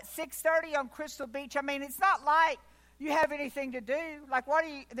up at 6:30 on Crystal Beach? I mean, it's not like you have anything to do. Like,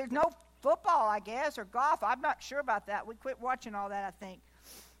 there's no football, I guess, or golf. I'm not sure about that. We quit watching all that, I think.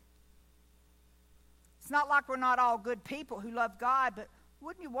 It's not like we're not all good people who love God, but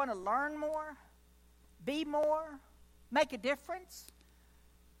wouldn't you want to learn more, be more, make a difference?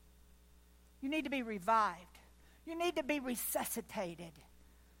 You need to be revived. You need to be resuscitated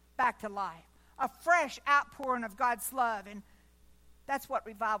back to life. A fresh outpouring of God's love, and that's what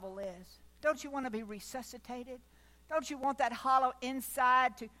revival is. Don't you want to be resuscitated? Don't you want that hollow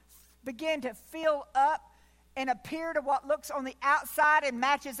inside to begin to fill up and appear to what looks on the outside and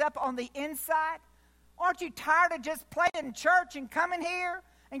matches up on the inside? Aren't you tired of just playing church and coming here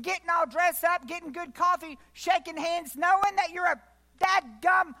and getting all dressed up, getting good coffee, shaking hands, knowing that you're a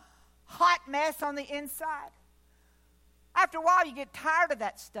dadgum hot mess on the inside? After a while, you get tired of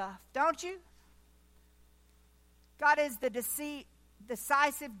that stuff, don't you? God is the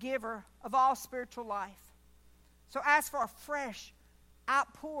decisive giver of all spiritual life. So ask for a fresh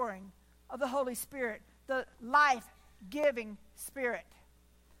outpouring of the Holy Spirit, the life-giving Spirit.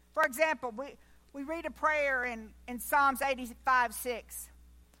 For example, we read a prayer in Psalms 85:6.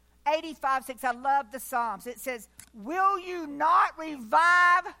 85:6, I love the Psalms. It says, will you not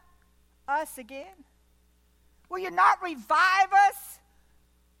revive us again? Will you not revive us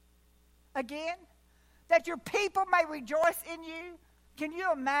again? That your people may rejoice in you. Can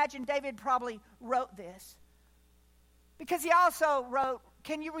you imagine? David probably wrote this. Because he also wrote,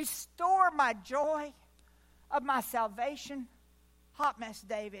 can you restore my joy? of my salvation? Hot mess,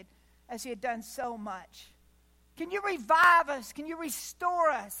 David, as he had done so much. Can you revive us? Can you restore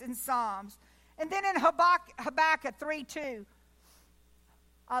us in Psalms? And then in Habakkuk 3:2,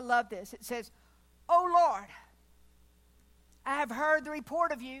 I love this. It says, "O Lord, I have heard the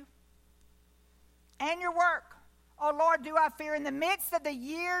report of you and your work. O Lord, do I fear. In the midst of the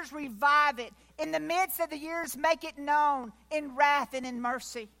years, revive it. In the midst of the years, make it known in wrath and in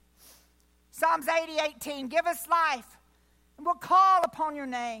mercy." Psalms 80:18, "Give us life, and we'll call upon your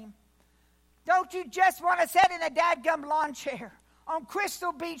name." Don't you just want to sit in a dadgum lawn chair on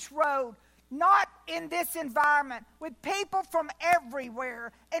Crystal Beach Road, not in this environment, with people from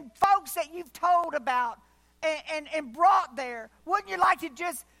everywhere and folks that you've told about and brought there? Wouldn't you like to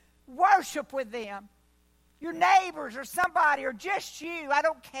just worship with them? Your neighbors or somebody or just you, I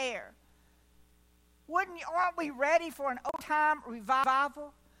don't care. Aren't we ready for an old-time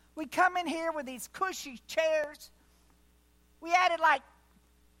revival? We come in here with these cushy chairs. We added like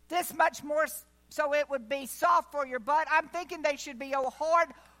this much more so it would be soft for your butt. I'm thinking they should be old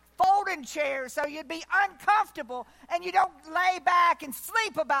hard folding chairs so you'd be uncomfortable and you don't lay back and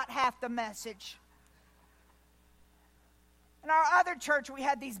sleep about half the message. In our other church, we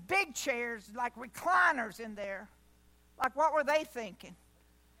had these big chairs, like recliners in there. Like, what were they thinking?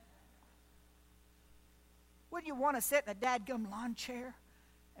 Wouldn't you want to sit in a dadgum lawn chair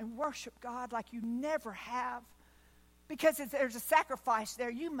and worship God like you never have? Because there's a sacrifice there.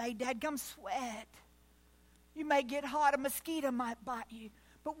 You may dadgum sweat. You may get hot. A mosquito might bite you.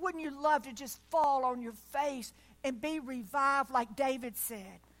 But wouldn't you love to just fall on your face and be revived like David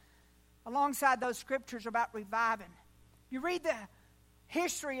said? Alongside those scriptures about reviving, you read the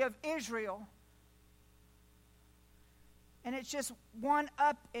history of Israel, and it's just one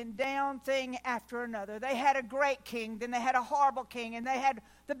up and down thing after another. They had a great king, then they had a horrible king, and they had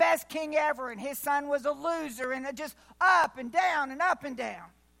the best king ever, and his son was a loser, and it just up and down and up and down.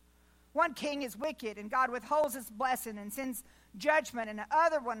 One king is wicked, and God withholds his blessing and sends judgment, and the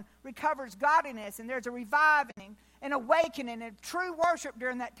other one recovers godliness, and there's a reviving and awakening and true worship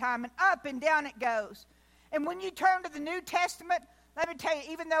during that time, and up and down it goes. And when you turn to the New Testament, let me tell you,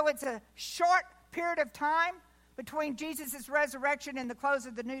 even though it's a short period of time between Jesus' resurrection and the close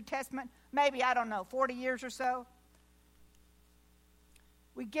of the New Testament, maybe, 40 years or so,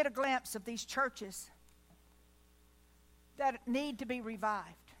 we get a glimpse of these churches that need to be revived.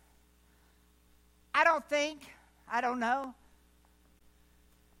 I don't know,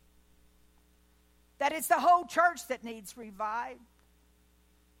 that it's the whole church that needs revived.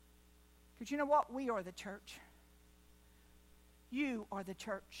 Because you know what? We are the church. You are the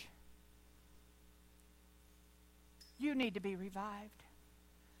church. You need to be revived.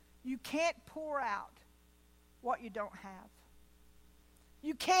 You can't pour out what you don't have.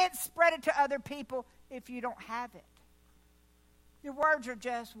 You can't spread it to other people if you don't have it. Your words are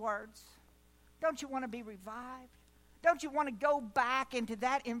just words. Don't you want to be revived? Don't you want to go back into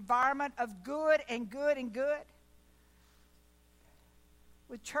that environment of good and good and good?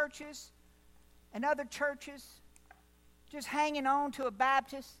 With churches and other churches just hanging on to a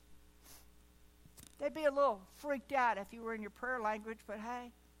Baptist, they'd be a little freaked out if you were in your prayer language, but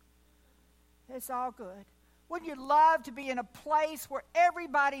hey, it's all good. Wouldn't you love to be in a place where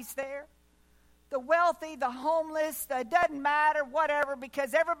everybody's there? The wealthy, the homeless, it doesn't matter, whatever,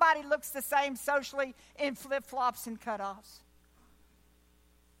 because everybody looks the same socially in flip-flops and cutoffs.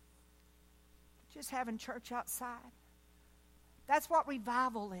 Just having church outside. That's what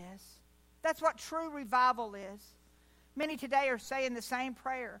revival is. That's what true revival is. Many today are saying the same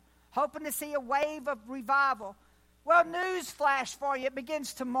prayer, hoping to see a wave of revival. Well, news flash for you. It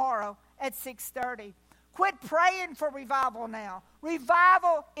begins tomorrow at 6:30. Quit praying for revival now.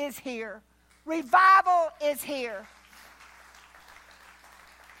 Revival is here. Revival is here.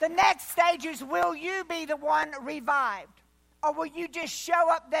 The next stage is, will you be the one revived? Or will you just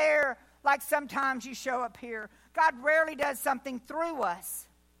show up there like sometimes you show up here? God rarely does something through us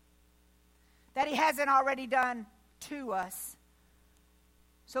that he hasn't already done to us.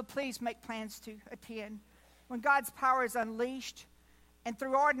 So please make plans to attend. When God's power is unleashed and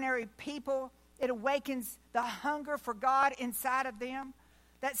through ordinary people, it awakens the hunger for God inside of them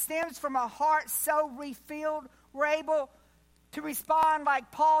that stems from a heart so refilled, we're able to respond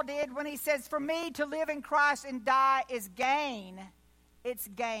like Paul did when he says, for me to live in Christ and die is gain. It's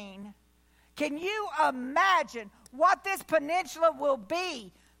gain. Can you imagine what this peninsula will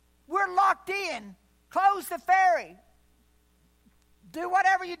be? We're locked in. Close the ferry. Do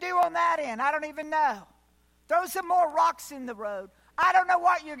whatever you do on that end. I don't even know. Throw some more rocks in the road. I don't know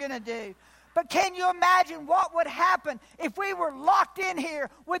what you're going to do. But can you imagine what would happen if we were locked in here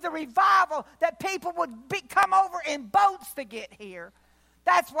with a revival that people would come over in boats to get here?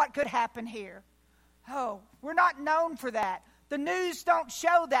 That's what could happen here. Oh, we're not known for that. The news don't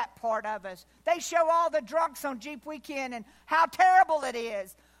show that part of us. They show all the drunks on Jeep Weekend and how terrible it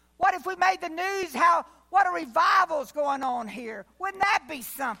is. What if we made the news what a revival's going on here? Wouldn't that be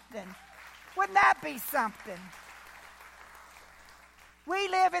something? Wouldn't that be something? We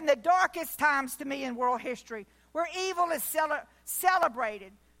live in the darkest times to me in world history, where evil is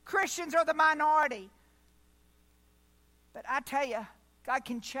celebrated. Christians are the minority. But I tell you, God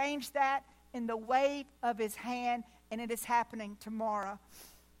can change that in the wave of his hand, and it is happening tomorrow.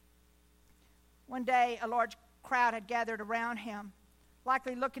 One day, a large crowd had gathered around him,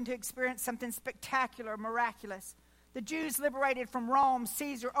 likely looking to experience something spectacular, miraculous. The Jews liberated from Rome,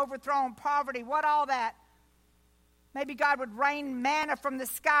 Caesar, overthrown, poverty, what all that? Maybe God would rain manna from the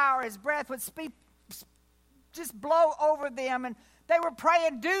sky, or his breath would just blow over them. And they were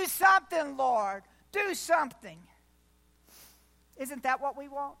praying, do something, Lord. Do something. Isn't that what we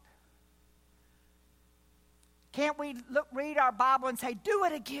want? Can't we read our Bible and say, do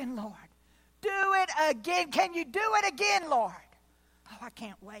it again, Lord. Do it again. Can you do it again, Lord? Oh, I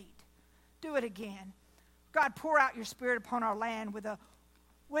can't wait. Do it again. God, pour out your Spirit upon our land with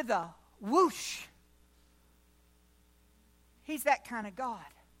a whoosh. He's that kind of God.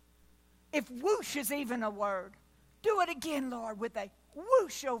 If whoosh is even a word, do it again, Lord, with a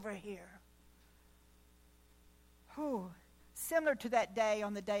whoosh over here. Whew. Similar to that day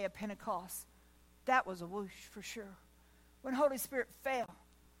on the day of Pentecost. That was a whoosh for sure. When Holy Spirit fell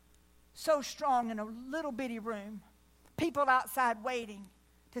so strong in a little bitty room, people outside waiting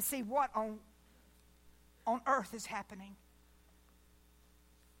to see what on earth is happening.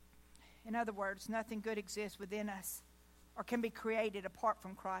 In other words, nothing good exists within us or can be created apart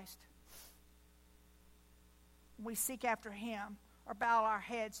from Christ. We seek after him or bow our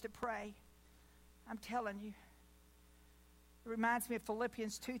heads to pray. I'm telling you, it reminds me of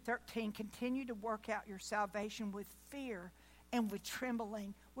Philippians 2:13. Continue to work out your salvation with fear and with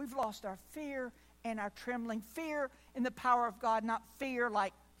trembling. We've lost our fear and our trembling. Fear in the power of God, not fear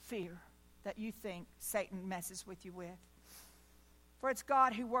like fear that you think Satan messes with you with. For it's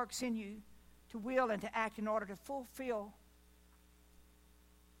God who works in you to will and to act in order to fulfill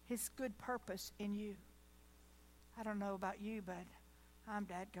his good purpose in you. I don't know about you, but I'm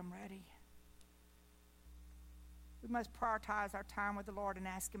dadgum ready. We must prioritize our time with the Lord and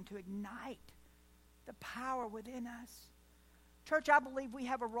ask him to ignite the power within us. Church, I believe we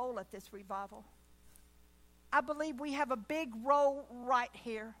have a role at this revival. I believe we have a big role right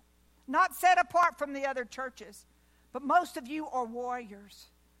here. Not set apart from the other churches, but most of you are warriors.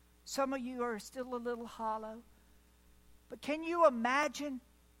 Some of you are still a little hollow. But can you imagine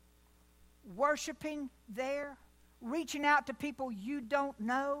worshiping there, reaching out to people you don't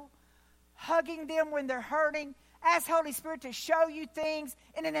know, hugging them when they're hurting, ask Holy Spirit to show you things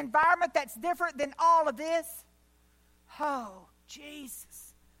in an environment that's different than all of this? Oh,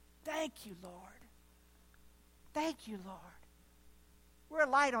 Jesus. Thank you, Lord. Thank you, Lord. We're a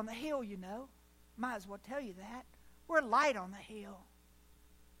light on the hill, you know. Might as well tell you that. We're a light on the hill.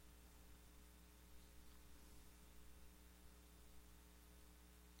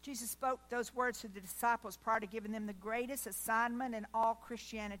 Jesus spoke those words to the disciples prior to giving them the greatest assignment in all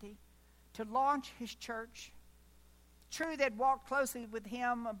Christianity, to launch his church. True, they'd walked closely with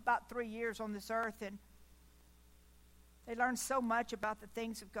him about 3 years on this earth, and they learned so much about the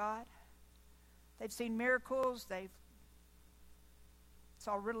things of God. They've seen miracles. They've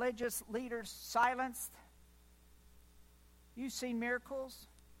saw religious leaders silenced. You've seen miracles.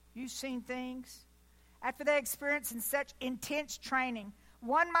 You've seen things. After they experienced in such intense training,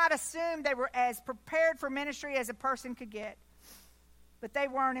 one might assume they were as prepared for ministry as a person could get. But they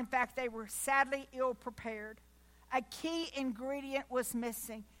weren't. In fact, they were sadly ill prepared. A key ingredient was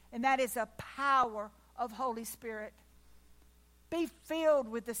missing, and that is the power of Holy Spirit. Be filled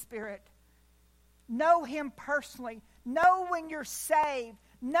with the Spirit. Know him personally. Know when you're saved.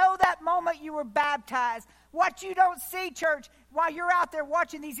 Know that moment you were baptized. What you don't see, church, while you're out there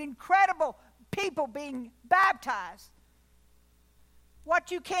watching these incredible people being baptized,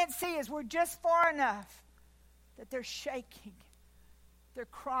 what you can't see is we're just far enough that they're shaking, they're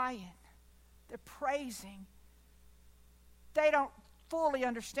crying, they're praising. They don't fully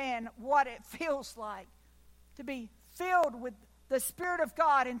understand what it feels like to be filled with the Spirit of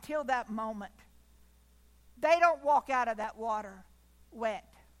God until that moment. They don't walk out of that water wet.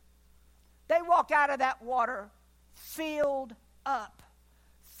 They walk out of that water filled up.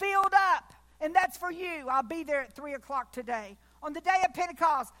 Filled up. And that's for you. I'll be there at 3 o'clock today. On the day of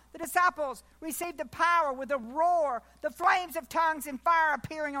Pentecost, The disciples received the power with a roar, the flames of tongues and fire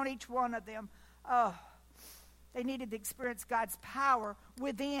appearing on each one of them. Oh, they needed to experience God's power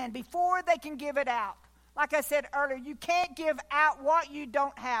within before they can give it out. Like I said earlier, you can't give out what you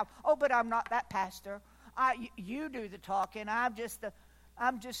don't have. Oh, but I'm not that pastor. You do the talking. I'm just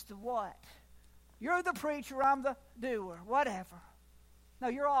the what? You're the preacher. I'm the doer. Whatever. No,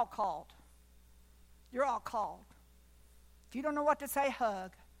 you're all called. You're all called. If you don't know what to say,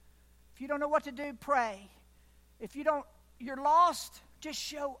 hug. If you don't know what to do, pray. If you're lost, just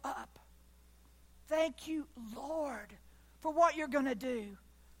show up. Thank you, Lord, for what you're going to do.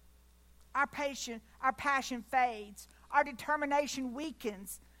 Our passion fades. Our determination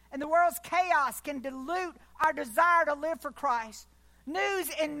weakens. And the world's chaos can dilute our desire to live for Christ. News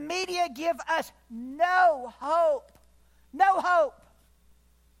and media give us no hope. No hope.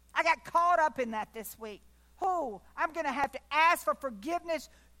 I got caught up in that this week. I'm going to have to ask for forgiveness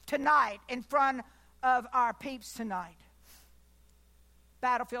tonight in front of our peeps tonight.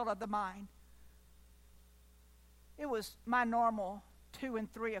 Battlefield of the mind. It was my normal 2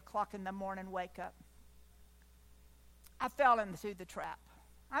 and 3 o'clock in the morning wake up. I fell into the trap.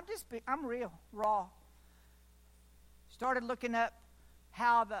 I'm real, raw. Started looking up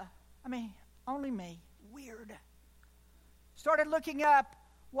how only me, weird. Started looking up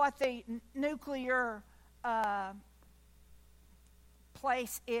what the nuclear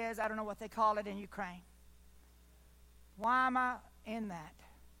place is. I don't know what they call it in Ukraine. Why am I in that?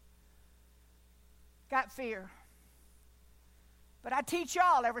 Got fear. But I teach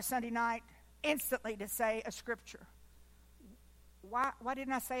y'all every Sunday night instantly to say a scripture. Why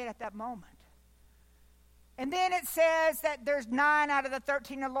didn't I say it at that moment? And then it says that there's 9 out of the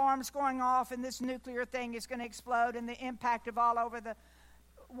 13 alarms going off, and this nuclear thing is going to explode, and the impact of all over the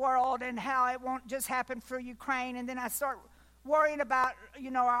world, and how it won't just happen for Ukraine. And then I start worrying about,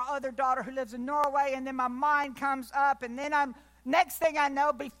 our other daughter who lives in Norway, and then my mind comes up, and then next thing I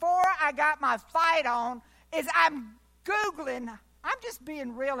know, before I got my fight on, is I'm Googling. I'm just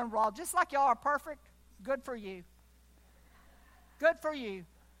being real and raw, just like y'all are perfect. Good for you. Good for you.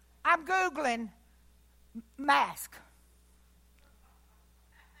 I'm Googling mask.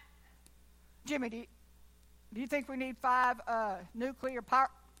 Jimmy, do you think we need 5 nuclear power?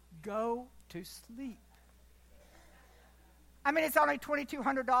 Go to sleep. It's only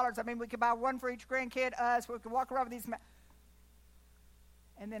 $2,200. We could buy one for each grandkid, us. We could walk around with these masks.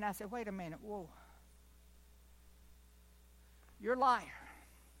 And then I said, wait a minute. Whoa. You're a liar.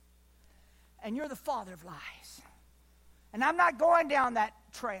 And you're the father of lies. And I'm not going down that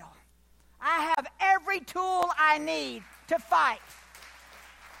trail. I have every tool I need to fight.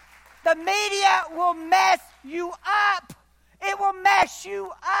 The media will mess you up. It will mess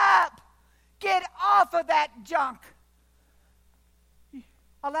you up. Get off of that junk.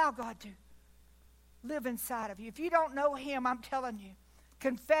 Allow God to live inside of you. If you don't know Him, I'm telling you,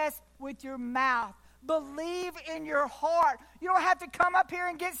 confess with your mouth. Believe in your heart. You don't have to come up here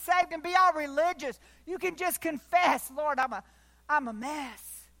and get saved and be all religious. You can just confess, Lord, I'm a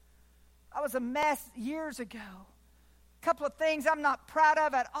mess. I was a mess years ago. A couple of things I'm not proud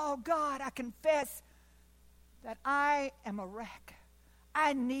of at all. God, I confess that I am a wreck.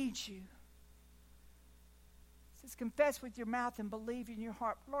 I need you. It says, confess with your mouth and believe in your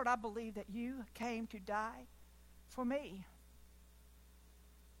heart. Lord, I believe that you came to die for me.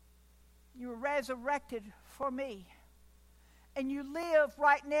 You were resurrected for me. And you live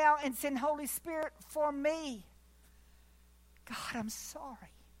right now and send Holy Spirit for me. God, I'm sorry.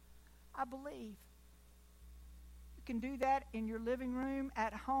 I believe. You can do that in your living room,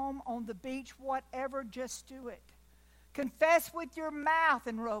 at home, on the beach, whatever, just do it. Confess with your mouth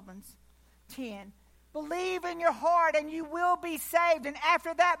in Romans 10. Believe in your heart and you will be saved. And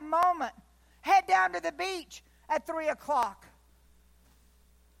after that moment, head down to the beach at 3 o'clock.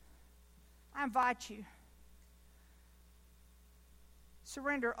 I invite you.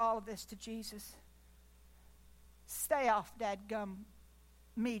 Surrender all of this to Jesus. Stay off dadgum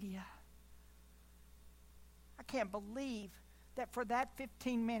media. I can't believe that for that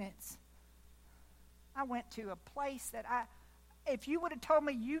 15 minutes, I went to a place that if you would have told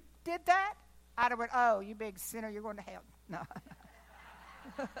me you did that, I'd have went, oh, you big sinner, you're going to hell. No.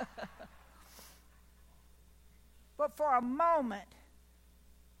 But for a moment,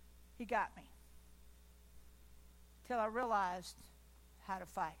 He got me. Till I realized how to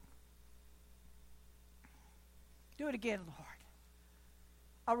fight. Do it again, Lord.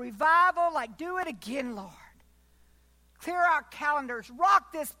 A revival like do it again, Lord. Clear our calendars.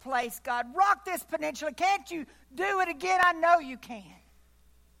 Rock this place, God. Rock this peninsula. Can't you do it again? I know you can.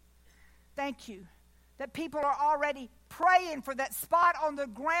 Thank you that people are already praying for that spot on the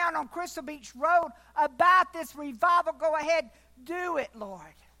ground on Crystal Beach Road about this revival. Go ahead, do it,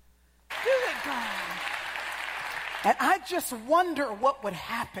 Lord. Do it, God. And I just wonder what would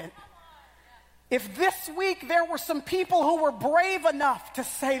happen if this week there were some people who were brave enough to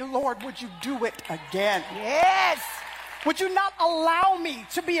say, Lord, would you do it again? Yes. Would you not allow me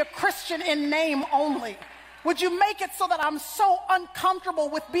to be a Christian in name only? Would you make it so that I'm so uncomfortable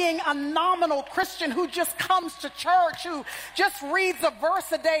with being a nominal Christian who just comes to church, who just reads a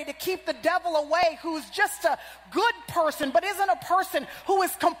verse a day to keep the devil away, who's just a good person but isn't a person who is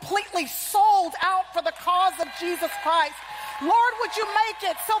completely sold out for the cause of Jesus Christ? Lord, would you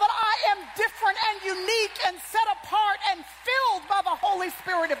make it so that I am different and unique and set apart and filled by the Holy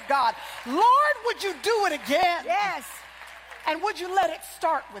Spirit of God? Lord, would you do it again? Yes. And would you let it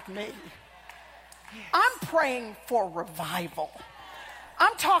start with me? Yes. I'm praying for revival.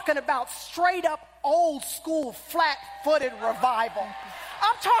 I'm talking about straight up old school flat-footed revival.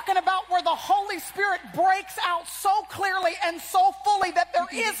 I'm talking about where the Holy Spirit breaks out so clearly and so fully that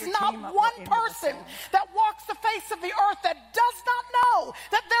there is not one person that walks the face of the earth that does not know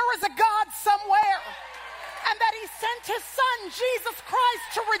that there is a God somewhere, and that he sent his son, Jesus Christ,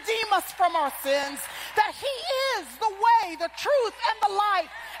 to redeem us from our sins, that he is the way, the truth, and the life,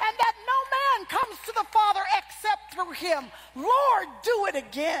 and that no man comes to the Father except through him. Lord, do it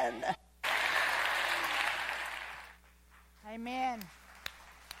again. Amen.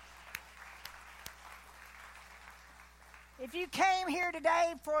 If you came here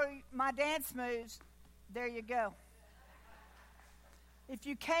today for my dance moves, there you go. If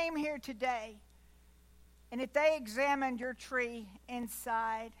you came here today, and if they examined your tree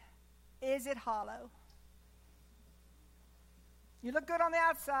inside, is it hollow? You look good on the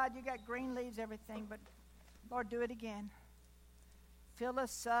outside, you got green leaves, everything, but Lord, do it again. Fill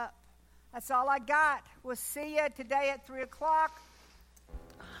us up. That's all I got. We'll see you today at 3 o'clock.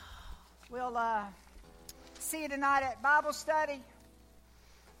 We'll see you tonight at Bible study.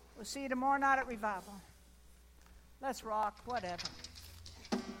 We'll see you tomorrow night at revival. Let's rock, whatever.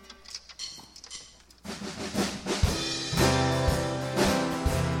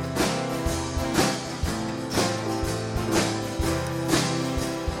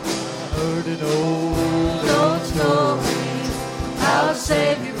 Heard an old